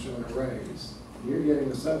a promotion and a raise, you're getting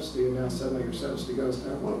the subsidy and now suddenly your subsidy goes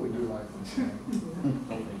down, what would you like to say?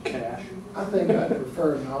 Cash. I think I'd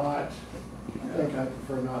prefer not. I think I'd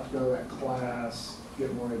prefer not to go to that class,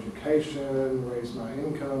 get more education, raise my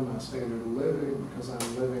income, my standard of living, because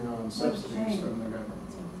I'm living on subsidies from the government.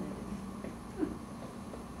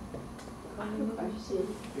 I have a question.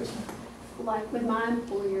 Yes, ma'am. Like with my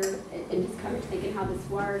employer, and just kind of thinking how this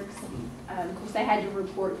works, of course they had to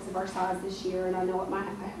report because of our size this year, and I know what my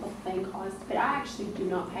health plan costs, but I actually do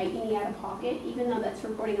not pay any out of pocket, even though that's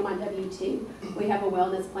reporting on my W-2. We have a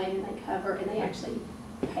wellness plan and they cover, and they actually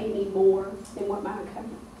pay me more than what my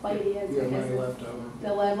plan is You have money because left over. of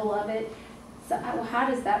the level of it. So how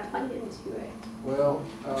does that play into it? Well,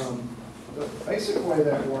 the basic way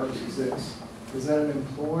that works is this, is that an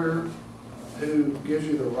employer who gives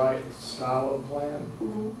you the right style of plan,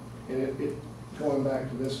 and it going back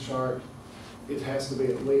to this chart, it has to be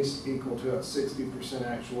at least equal to a 60%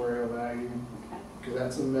 actuarial value, because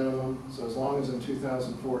that's a minimum. So as long as in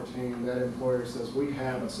 2014 that employer says we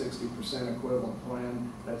have a 60% equivalent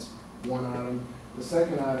plan, that's one item. The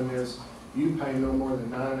second item is you pay no more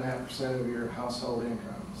than 9.5% of your household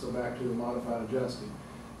income. So back to the modified adjusted,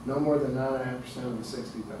 no more than 9.5% of the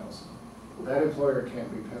 60,000. That employer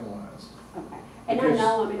can't be penalized. Okay. And I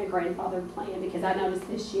know I'm in a grandfathered plan because I noticed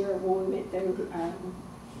this year when we went through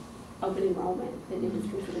open enrollment that it was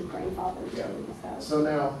considered grandfathered Yeah. too. So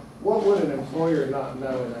now, what would an employer not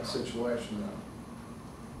know in that situation though?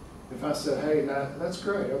 If I said, hey, that's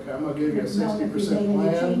great, okay, I'm gonna give you a 60%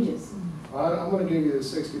 plan. I'm gonna give you the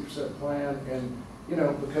 60% plan, and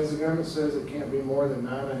because the government says it can't be more than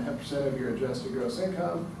 9.5% of your adjusted gross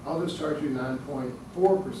income, I'll just charge you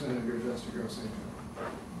 9.4% of your adjusted gross income.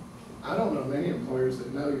 I don't know many employers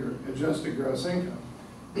that know your adjusted gross income.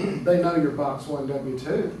 They know your box 1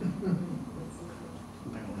 W-2.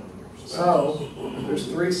 So there's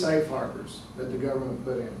 3 safe harbors that the government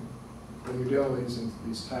put in when you're dealing with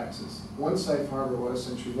these taxes. One safe harbor was,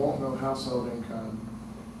 since you won't know household income,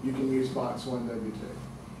 you can use box 1 W-2.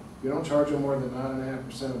 If you don't charge them more than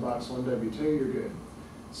 9.5% of box 1 W-2, you're good.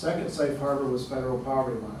 Second safe harbor was federal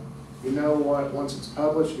poverty line. You know what, once it's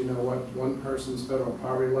published, you know what one person's federal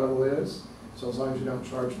poverty level is. So as long as you don't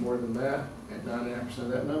charge more than that, at 99% of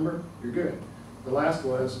that number, you're good. The last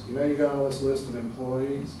was, you know you got all this list of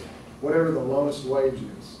employees, whatever the lowest wage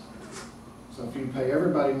is. So if you pay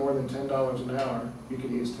everybody more than $10 an hour, you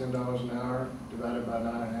can use $10 an hour divided by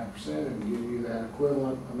 9.5% and give you that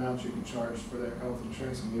equivalent amount you can charge for their health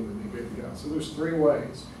insurance, and you would be good to go. So there's 3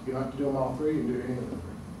 ways. You don't have to do them all 3, you can do any of the 3.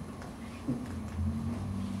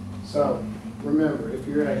 So remember, if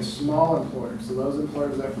you're a small employer, so those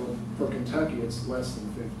employers that for Kentucky, it's less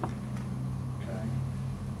than 50. Okay.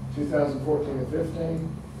 2014 and 15,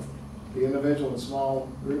 the individual and small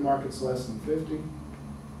group market's less than 50.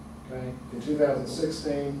 Okay. In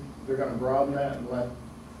 2016, they're going to broaden that and let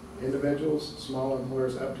individuals, small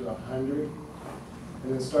employers up to 100.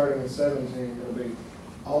 And then starting in 17, it'll be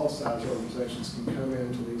all size organizations can come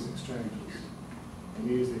into these exchanges and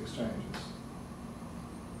use the exchanges.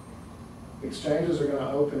 Exchanges are going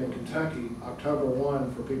to open in Kentucky October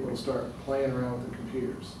 1 for people to start playing around with the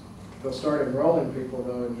computers. They'll start enrolling people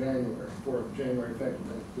though in January, for January effective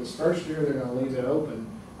date. This first year they're going to leave it open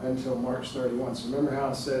until March 31. So remember how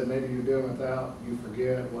I said maybe you're doing without, you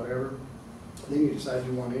forget, whatever. Then you decide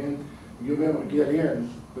you want in. You'll be able to get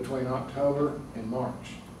in between October and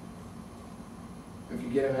March. If you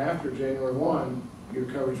get in after January 1, your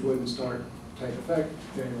coverage wouldn't start to take effect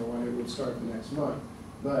January 1, it would start the next month.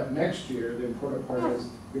 But next year, the important part is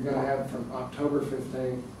you're going to have from October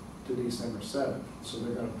 15th to December 7th. So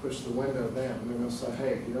they're going to push the window down. And they're going to say, hey,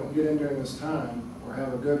 if you don't get in during this time or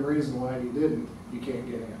have a good reason why you didn't, you can't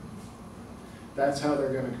get in. That's how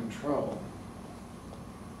they're going to control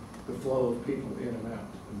the flow of people in and out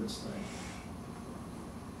of this thing.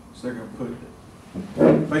 So they're going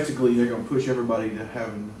to basically they're going to push everybody to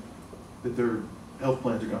having, that their health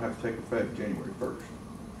plans are going to have to take effect January 1st.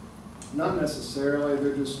 Not necessarily,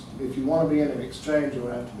 they're just, if you want to be in an exchange,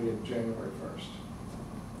 you'll have to be in January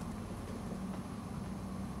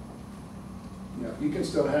 1st. You can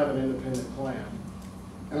still have an independent plan.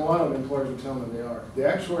 And a lot of employers are telling me they are. The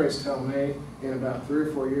actuaries tell me in about 3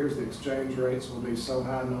 or 4 years, the exchange rates will be so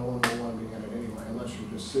high, no one will want to be in it anyway, unless you're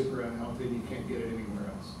just super unhealthy and you can't get it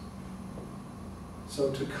anywhere else.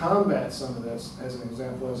 So to combat some of this, as an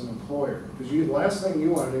example, as an employer, because the last thing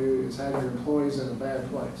you want to do is have your employees in a bad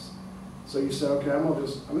place. So you say, okay, I'm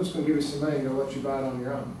just going to give you some money and go let you buy it on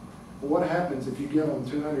your own. Well, what happens if you give them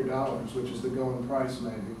 $200, which is the going price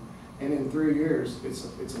maybe, and in 3 years it's a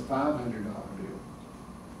 $500 deal?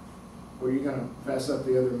 Well, are you going to fess up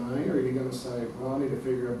the other money, or are you going to say, well, I need to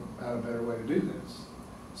figure out a better way to do this?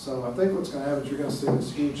 So I think what's going to happen is you're going to see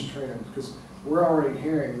this huge trend, because we're already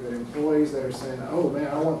hearing that employees that are saying, oh man,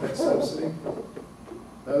 I want that subsidy,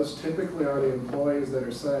 those typically are the employees that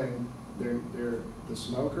are saying they're the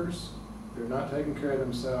smokers. They're not taking care of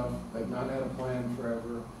themselves. They've not had a plan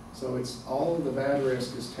forever. So it's all of the bad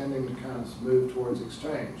risk is tending to kind of move towards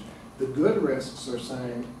exchange. The good risks are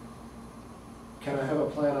saying, can I have a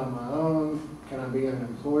plan on my own? Can I be in an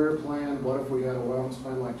employer plan? What if we had a wellness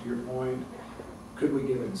plan, like to your point? Could we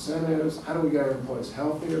give incentives? How do we get our employees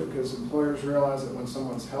healthier? Because employers realize that when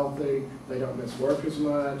someone's healthy, they don't miss work as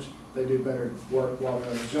much. They do better work while they're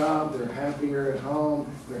on the job. They're happier at home.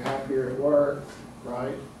 They're happier at work,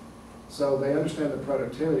 right? So they understand the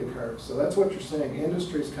productivity curve. So that's what you're saying.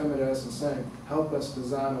 Industry's coming to us and saying, help us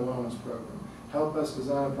design a wellness program. Help us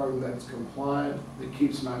design a program that's compliant, that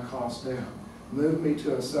keeps my costs down. Move me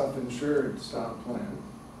to a self-insured style plan,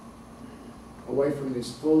 away from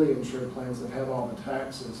these fully insured plans that have all the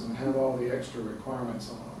taxes and have all the extra requirements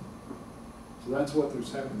on them. So that's what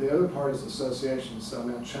there's happening. The other part is associations. So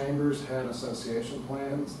now chambers had association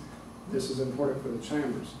plans. This is important for the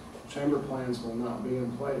chambers. Chamber plans will not be in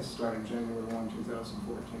place starting January 1,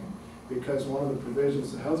 2014, because one of the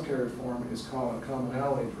provisions of healthcare reform is called a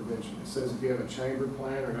commonality provision. It says if you have a chamber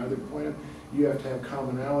plan or another plan, you have to have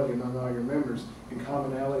commonality among all your members. And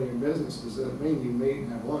commonality in business doesn't mean you meet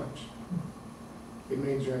and have lunch. It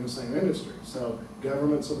means you're in the same industry. So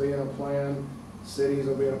governments will be in a plan, cities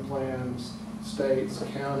will be in a plan, states,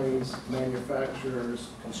 counties, manufacturers,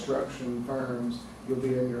 construction firms. You'll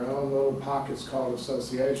be in your own little pockets called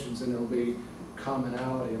associations, and there'll be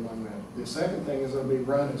commonality among them. The second thing is it'll be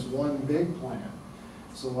run as one big plan.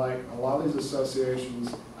 So like a lot of these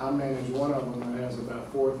associations, I manage one of them that has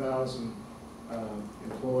about 4,000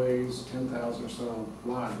 employees, 10,000 or so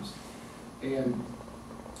lives. And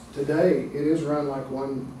today, it is run like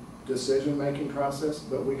one decision-making process,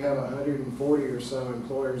 but we have 140 or so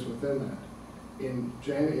employers within that. In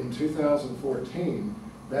 2014,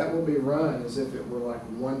 that will be run as if it were like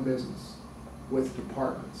one business with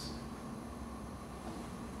departments.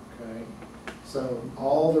 Okay? So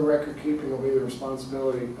all the record keeping will be the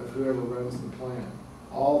responsibility of whoever runs the plan.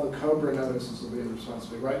 All the COBRA notices will be the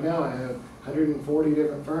responsibility. Right now, I have 140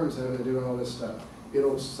 different firms having to do all this stuff.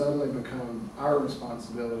 It'll suddenly become our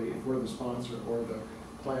responsibility if we're the sponsor or the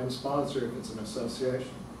plan sponsor if it's an association.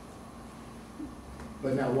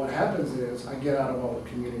 But now what happens is I get out of all the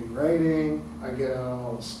community rating, I get out of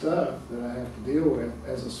all the stuff that I have to deal with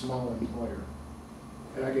as a small employer.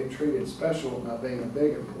 And I get treated special by being a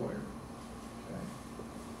big employer.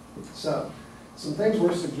 Okay. So, some things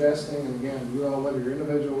we're suggesting, and again, you all, whether you're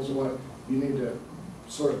individuals or what, you need to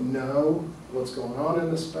sort of know what's going on in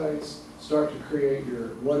the space, start to create your,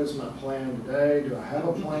 what is my plan today? Do I have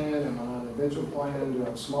a plan? Am I on an individual plan? Do I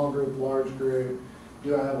have a small group, large group?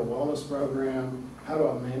 Do I have a wellness program? How do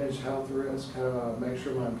I manage health risk? How do I make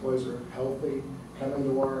sure my employees are healthy coming to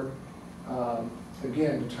work?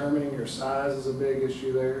 Again, determining your size is a big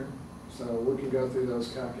issue there. So we can go through those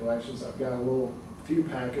calculations. I've got a few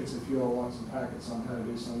packets if you all want some packets on how to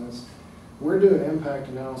do some of this. We're doing impact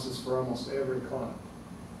analysis for almost every client,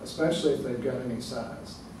 especially if they've got any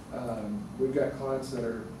size. We've got clients that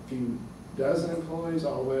are a few dozen employees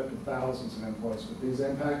all the way up to thousands of employees. But these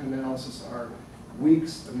impact analysis are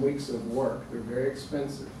weeks and weeks of work. They're very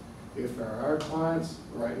expensive. If they're our clients,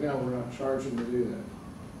 right now we're not charging to do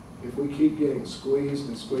that. If we keep getting squeezed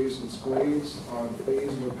and squeezed and squeezed on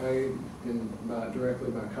fees we're paid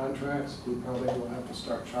directly by contracts, we probably will have to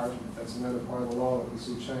start charging it. That's another part of the law that we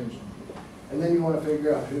see changing. And then you want to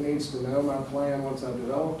figure out who needs to know my plan once I've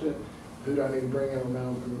developed it, who do I need to bring in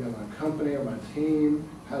my company or my team,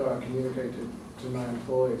 how do I communicate to my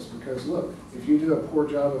employees? Because look, if you do a poor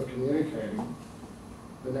job of communicating,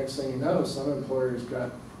 the next thing you know, some employers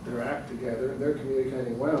got their act together, they're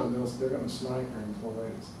communicating well, and they're going to snipe their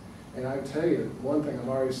employees. And I tell you, one thing I've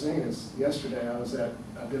already seen is yesterday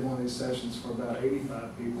I did one of these sessions for about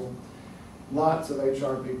 85 people. Lots of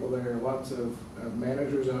HR people there, lots of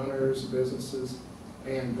managers, owners, businesses,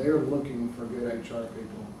 and they're looking for good HR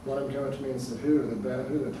people. One of them came up to me and said, who are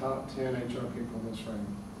the top 10 HR people in this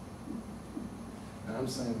room? And I'm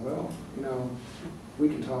saying, well, you know, we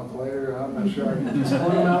can talk later. I'm not sure I can just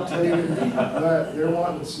point them out to you, but they're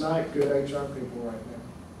wanting to snipe good HR people right now.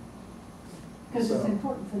 Because it's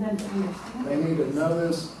important for them to understand. They need to know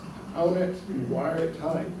this, own it, wire it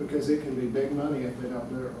tight, because it can be big money if they don't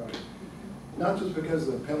do it right. Not just because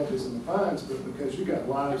of the penalties and the fines, but because you got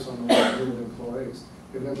lives on the line with employees.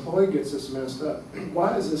 If an employee gets this messed up,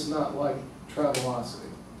 why is this not like Travelocity?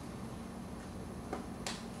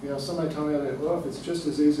 You know, somebody told me that, well, if it's just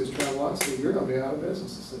as easy as Travelocity, you're going to be out of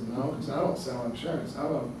business. I said, no, because I don't sell insurance.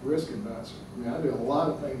 I'm a risk advisor. I mean, I do a lot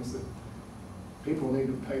of things that people need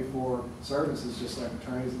to pay for services just like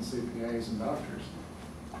attorneys and CPAs and doctors.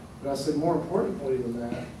 But I said, more importantly than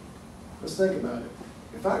that, let's think about it.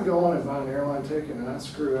 If I go on and buy an airline ticket and I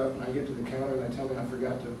screw up and I get to the counter and they tell me I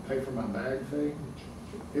forgot to pay for my bag fee,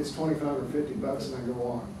 it's $25 or $50 and I go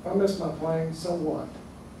on. If I miss my plane, so what?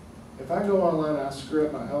 If I go online and I screw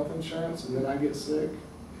up my health insurance and then I get sick,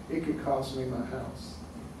 it could cost me my house.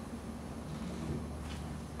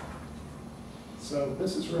 So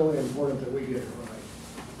this is really important that we get it right.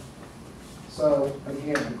 So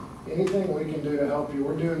again, anything we can do to help you,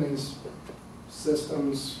 we're doing these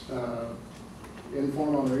systems,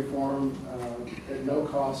 inform on reform, at no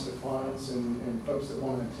cost to clients and folks that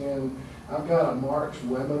want to attend. I've got a March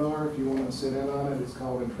webinar if you want to sit in on it. It's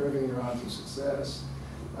called Improving Your Odds of Success.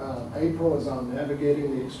 April is on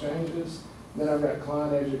navigating the exchanges. Then I've got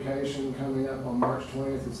client education coming up on March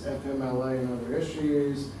 20th. It's FMLA and other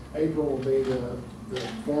issues. April will be the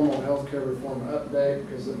formal healthcare reform update,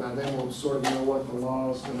 because by then we'll sort of know what the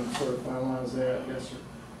law is going to sort of finalize that. Yes, sir.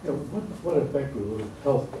 Yeah, what effect will the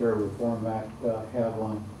Healthcare Reform Act have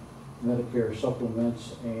on Medicare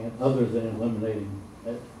supplements and other than eliminating the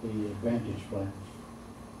Advantage plans?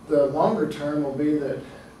 The longer term will be that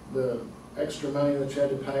the extra money that you had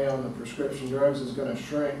to pay on the prescription drugs is going to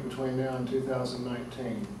shrink between now and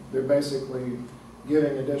 2019. They're basically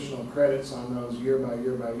giving additional credits on those year by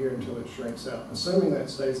year by year until it shrinks out, assuming that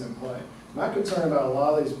stays in play. My concern about a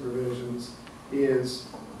lot of these provisions is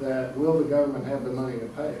that will the government have the money to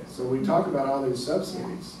pay it? So we talk about all these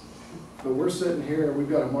subsidies, but we're sitting here, we've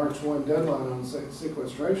got a March 1 deadline on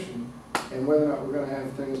sequestration, and whether or not we're going to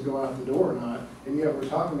have things go out the door or not, and yet we're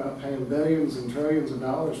talking about paying billions and trillions of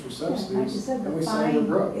dollars for subsidies, Like you said, and the we say we're fine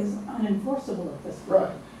broke. is unenforceable at this point.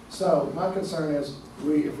 Right. So my concern is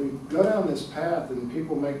if we go down this path and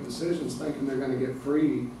people make decisions thinking they're going to get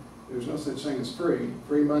free, there's no such thing as free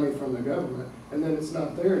money from the government, and then it's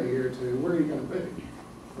not there in a year or two, where are you going to be?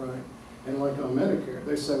 Right? And like on Medicare,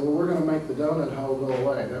 they said, well, we're gonna make the donut hole go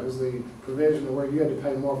away. That was the provision where you had to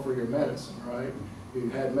pay more for your medicine, right? You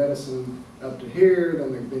had medicine up to here,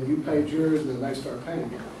 then you paid yours, and then they start paying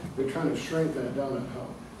you. They're trying to shrink that donut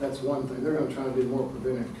hole. That's one thing. They're gonna try to do more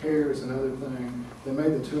preventive care is another thing. They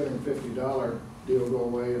made the $250 deal go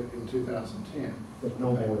away in 2010. But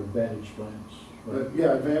no more Advantage plans. But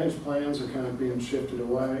yeah, Advantage plans are kind of being shifted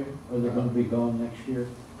away. Are they gonna be gone next year?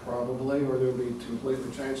 Probably, or they'll be completely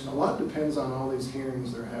changed. A lot depends on all these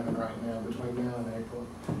hearings they're having right now, between now and April,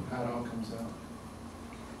 how it all comes out.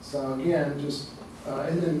 So again,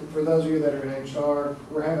 and then for those of you that are in HR,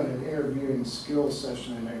 we're having an interviewing skills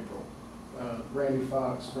session in April. Randy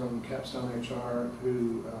Fox from Capstone HR,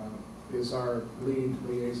 who is our lead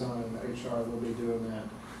liaison in HR, will be doing that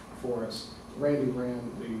for us. Randy ran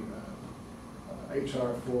the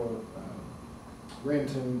HR for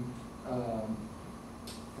Renton,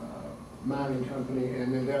 mining company,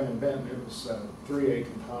 and then down in Benton, it was 3A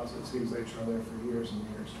Composites. He was HR there for years and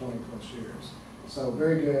years, 20 plus years. So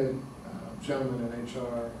very good gentleman in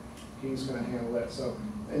HR. He's going to handle that. So,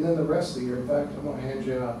 and then the rest of the year, in fact, I'm going to hand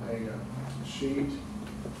you out a sheet,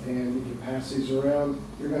 and you can pass these around.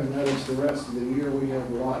 You're going to notice the rest of the year we have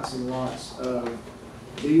lots and lots of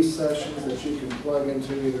these sessions that you can plug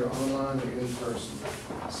into either online or in person.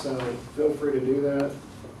 So feel free to do that.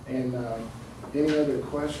 And any other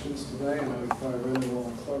questions today? I know we probably running a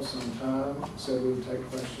little close on time, so we can take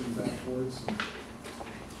questions afterwards.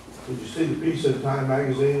 Did you see the piece in Time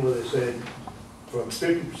magazine where they said from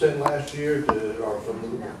 50% last year to, or from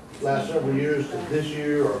the last several years to this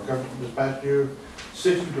year or this past year,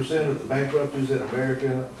 60% of the bankruptcies in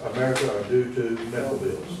America are due to medical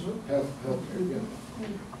bills? Healthcare, yeah.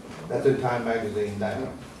 That's in Time magazine now.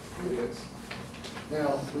 It is.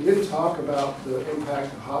 Now, we didn't talk about the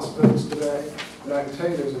impact of hospitals today, but I can tell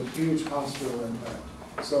you there's a huge hospital impact.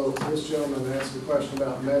 So this gentleman asked a question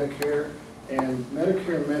about Medicare, and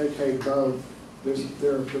Medicare and Medicaid both,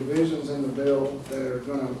 there are provisions in the bill that are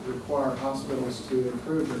going to require hospitals to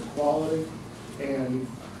improve their quality and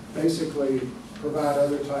basically provide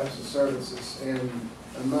other types of services, and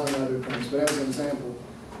among other things. But as an example,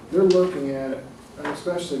 they're looking at it,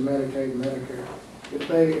 especially Medicaid and Medicare.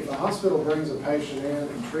 If a hospital brings a patient in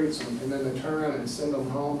and treats them, and then they turn around and send them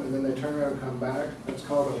home, and then they turn around and come back, that's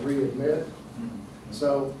called a readmit.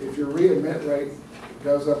 So if your readmit rate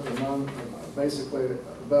goes up among, basically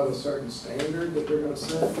above a certain standard that they're going to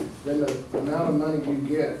set, then the amount of money you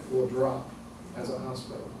get will drop as a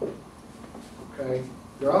hospital. Okay?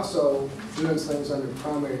 They're also doing things under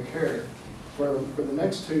primary care. For the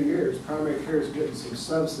next 2 years, primary care is getting some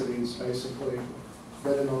subsidies, basically.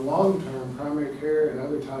 But in the long term, primary care and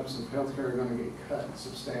other types of health care are going to get cut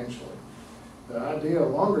substantially. The idea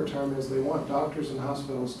longer term is they want doctors and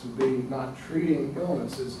hospitals to be not treating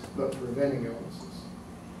illnesses, but preventing illnesses,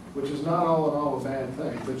 which is not all in all a bad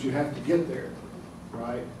thing, but you have to get there,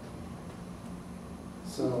 right?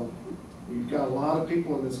 So you've got a lot of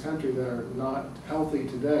people in this country that are not healthy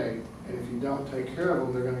today, and if you don't take care of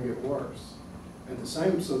them, they're going to get worse.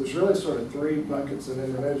 So there's really sort of 3 buckets of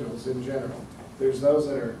individuals in general. There's those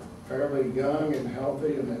that are fairly young and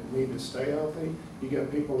healthy and that need to stay healthy. You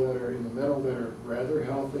get people that are in the middle that are rather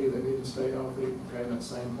healthy, that need to stay healthy, okay, in that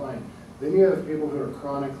same plane. Then you have people who are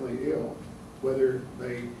chronically ill, whether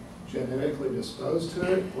they genetically disposed to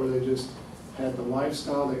it or they just had the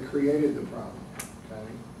lifestyle that created the problem,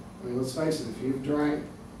 okay? I mean, let's face it, if you've drank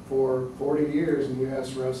for 40 years and you have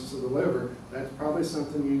cirrhosis of the liver, that's probably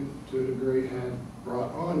something you, to a degree, had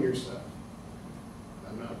brought on yourself.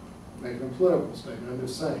 I'm not making a political statement, I'm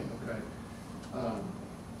just saying, okay?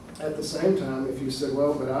 At the same time, if you said,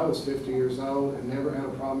 well, but I was 50 years old and never had a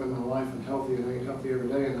problem in my life and healthy and ate healthy every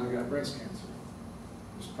day and I got breast cancer,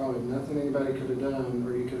 there's probably nothing anybody could have done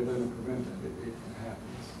or you could have done to prevent it. It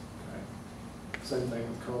happens, okay? Same thing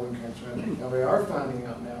with colon cancer. Now, we are finding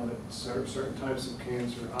out now that certain types of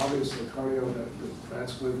cancer, obviously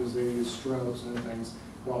cardiovascular disease, strokes, and things,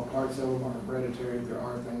 while parts of them are hereditary, there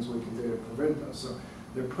are things we can do to prevent those. So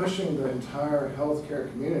they're pushing the entire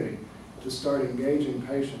healthcare community to start engaging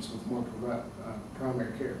patients with more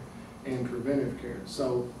primary care and preventive care.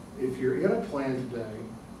 So if you're in a plan today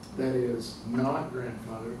that is not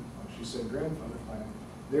grandfathered, like she said, grandfather plan,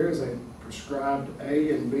 there is a prescribed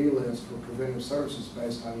A and B list for preventive services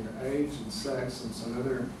based on your age and sex and some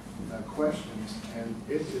other questions, and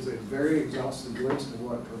it is a very exhaustive list of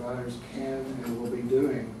what providers can and will be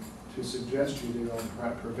doing to suggest you do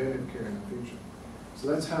on preventive care in the future. So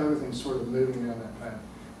that's how everything's sort of moving down that path.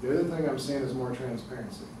 The other thing I'm seeing is more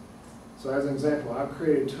transparency. So as an example, I've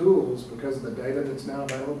created tools because of the data that's now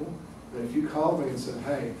available, that if you called me and said,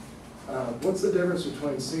 hey, What's the difference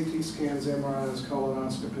between CT scans, MRIs,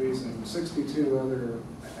 colonoscopies, and 62 other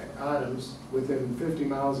items within 50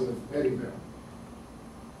 miles of Eddyville?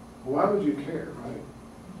 Why would you care, right?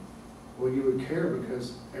 Well, you would care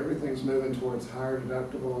because everything's moving towards higher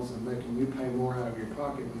deductibles and making you pay more out of your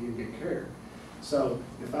pocket when you get care. So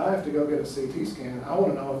if I have to go get a CT scan, I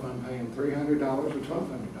want to know if I'm paying $300 or $1,200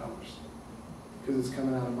 because it's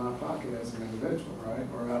coming out of my pocket as an individual, right?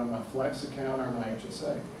 Or out of my flex account or my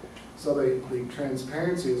HSA. So the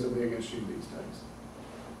transparency is a big issue these days.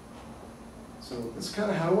 So it's kind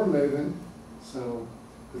of how we're moving. So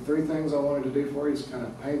the three things I wanted to do for you is kind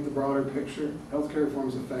of paint the broader picture. Healthcare reform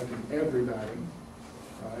is affecting everybody,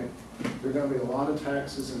 right? There are going to be a lot of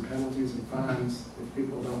taxes and penalties and fines if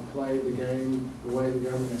people don't play the game the way the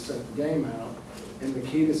government has set the game out. And the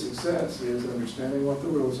key to success is understanding what the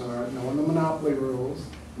rules are, knowing the monopoly rules,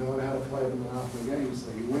 knowing how to play the monopoly game so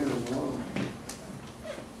you win in the long run.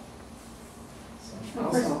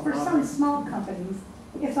 For some small companies,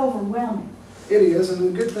 it's overwhelming. It is, and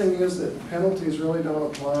the good thing is that penalties really don't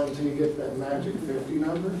apply until you get that magic 50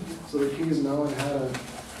 number. So the key is knowing how to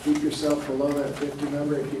keep yourself below that 50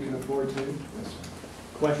 number if you can afford to. Yes, sir.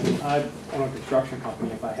 Question, I own a construction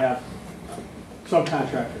company. If I have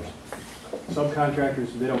subcontractors,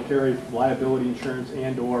 they don't carry liability insurance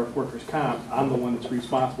and or workers' comp, I'm the one that's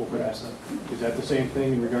responsible for that. Is that the same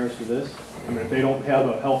thing in regards to this? I mean, if they don't have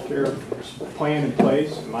a health care plan in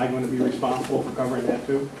place, am I going to be responsible for covering that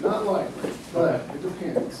too? Not likely, but it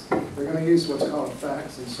depends. They're going to use what's called a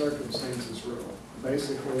facts and circumstances rule.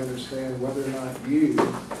 Basically understand whether or not you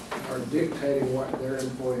are dictating what their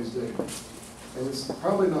employees do. And it's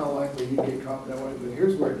probably not likely you get caught that way, but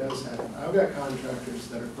here's where it does happen. I've got contractors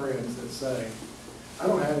that are friends that say, I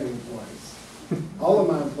don't have any employees. All of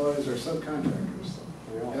my employees are subcontractors.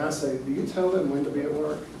 And I say, do you tell them when to be at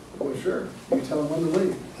work? Well, sure. Do you tell them when to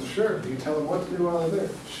leave? Well, sure. Do you tell them what to do while they're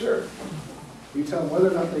there? Sure. Do you tell them whether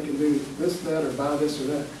or not they can do this, that, or buy this or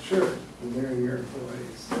that? Sure. And they're your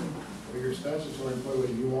employees. Or your statutory employee,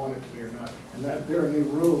 whether you want it to be or not. And that there are new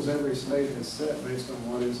rules every state has set based on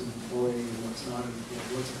what is an employee and what's not an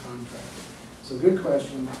employee, what's a contractor. So good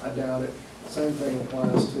question. I doubt it. Same thing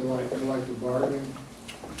applies to like collective bargaining.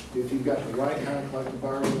 If you've got the right kind of collective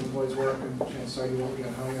bargaining employees working, chances are you won't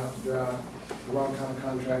get hung out to dry. The wrong kind of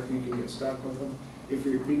contract, you can get stuck with them.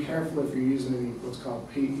 Be careful if you're using any what's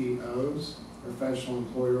called PEOs, professional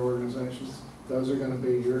employer organizations. Those are going to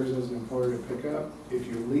be yours as an employer to pick up. If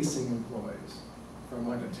you're leasing employees from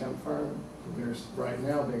like a temp firm, there's right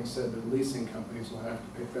now being said that leasing companies will have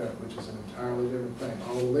to pick that up, which is an entirely different thing.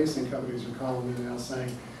 All the leasing companies are calling me now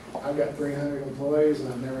saying, I've got 300 employees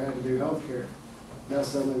and I've never had to do health care. Now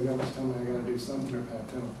suddenly the government's telling me I got to do something or pay a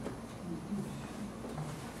penalty.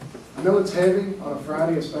 I know it's heavy on a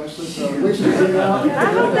Friday especially, so at least you get out. I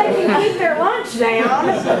hope they can keep their lunch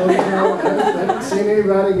down. So, you know, I haven't seen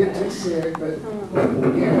anybody get too sick, but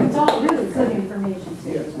again. It's all really good information too.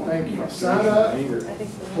 Yes, thank you. Sign up,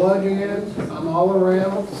 plug in, I'm all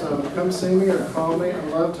around, so come see me or call me. I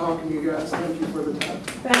love talking to you guys. Thank you for the time.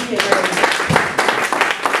 Thank you very much.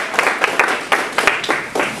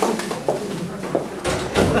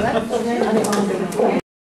 That's the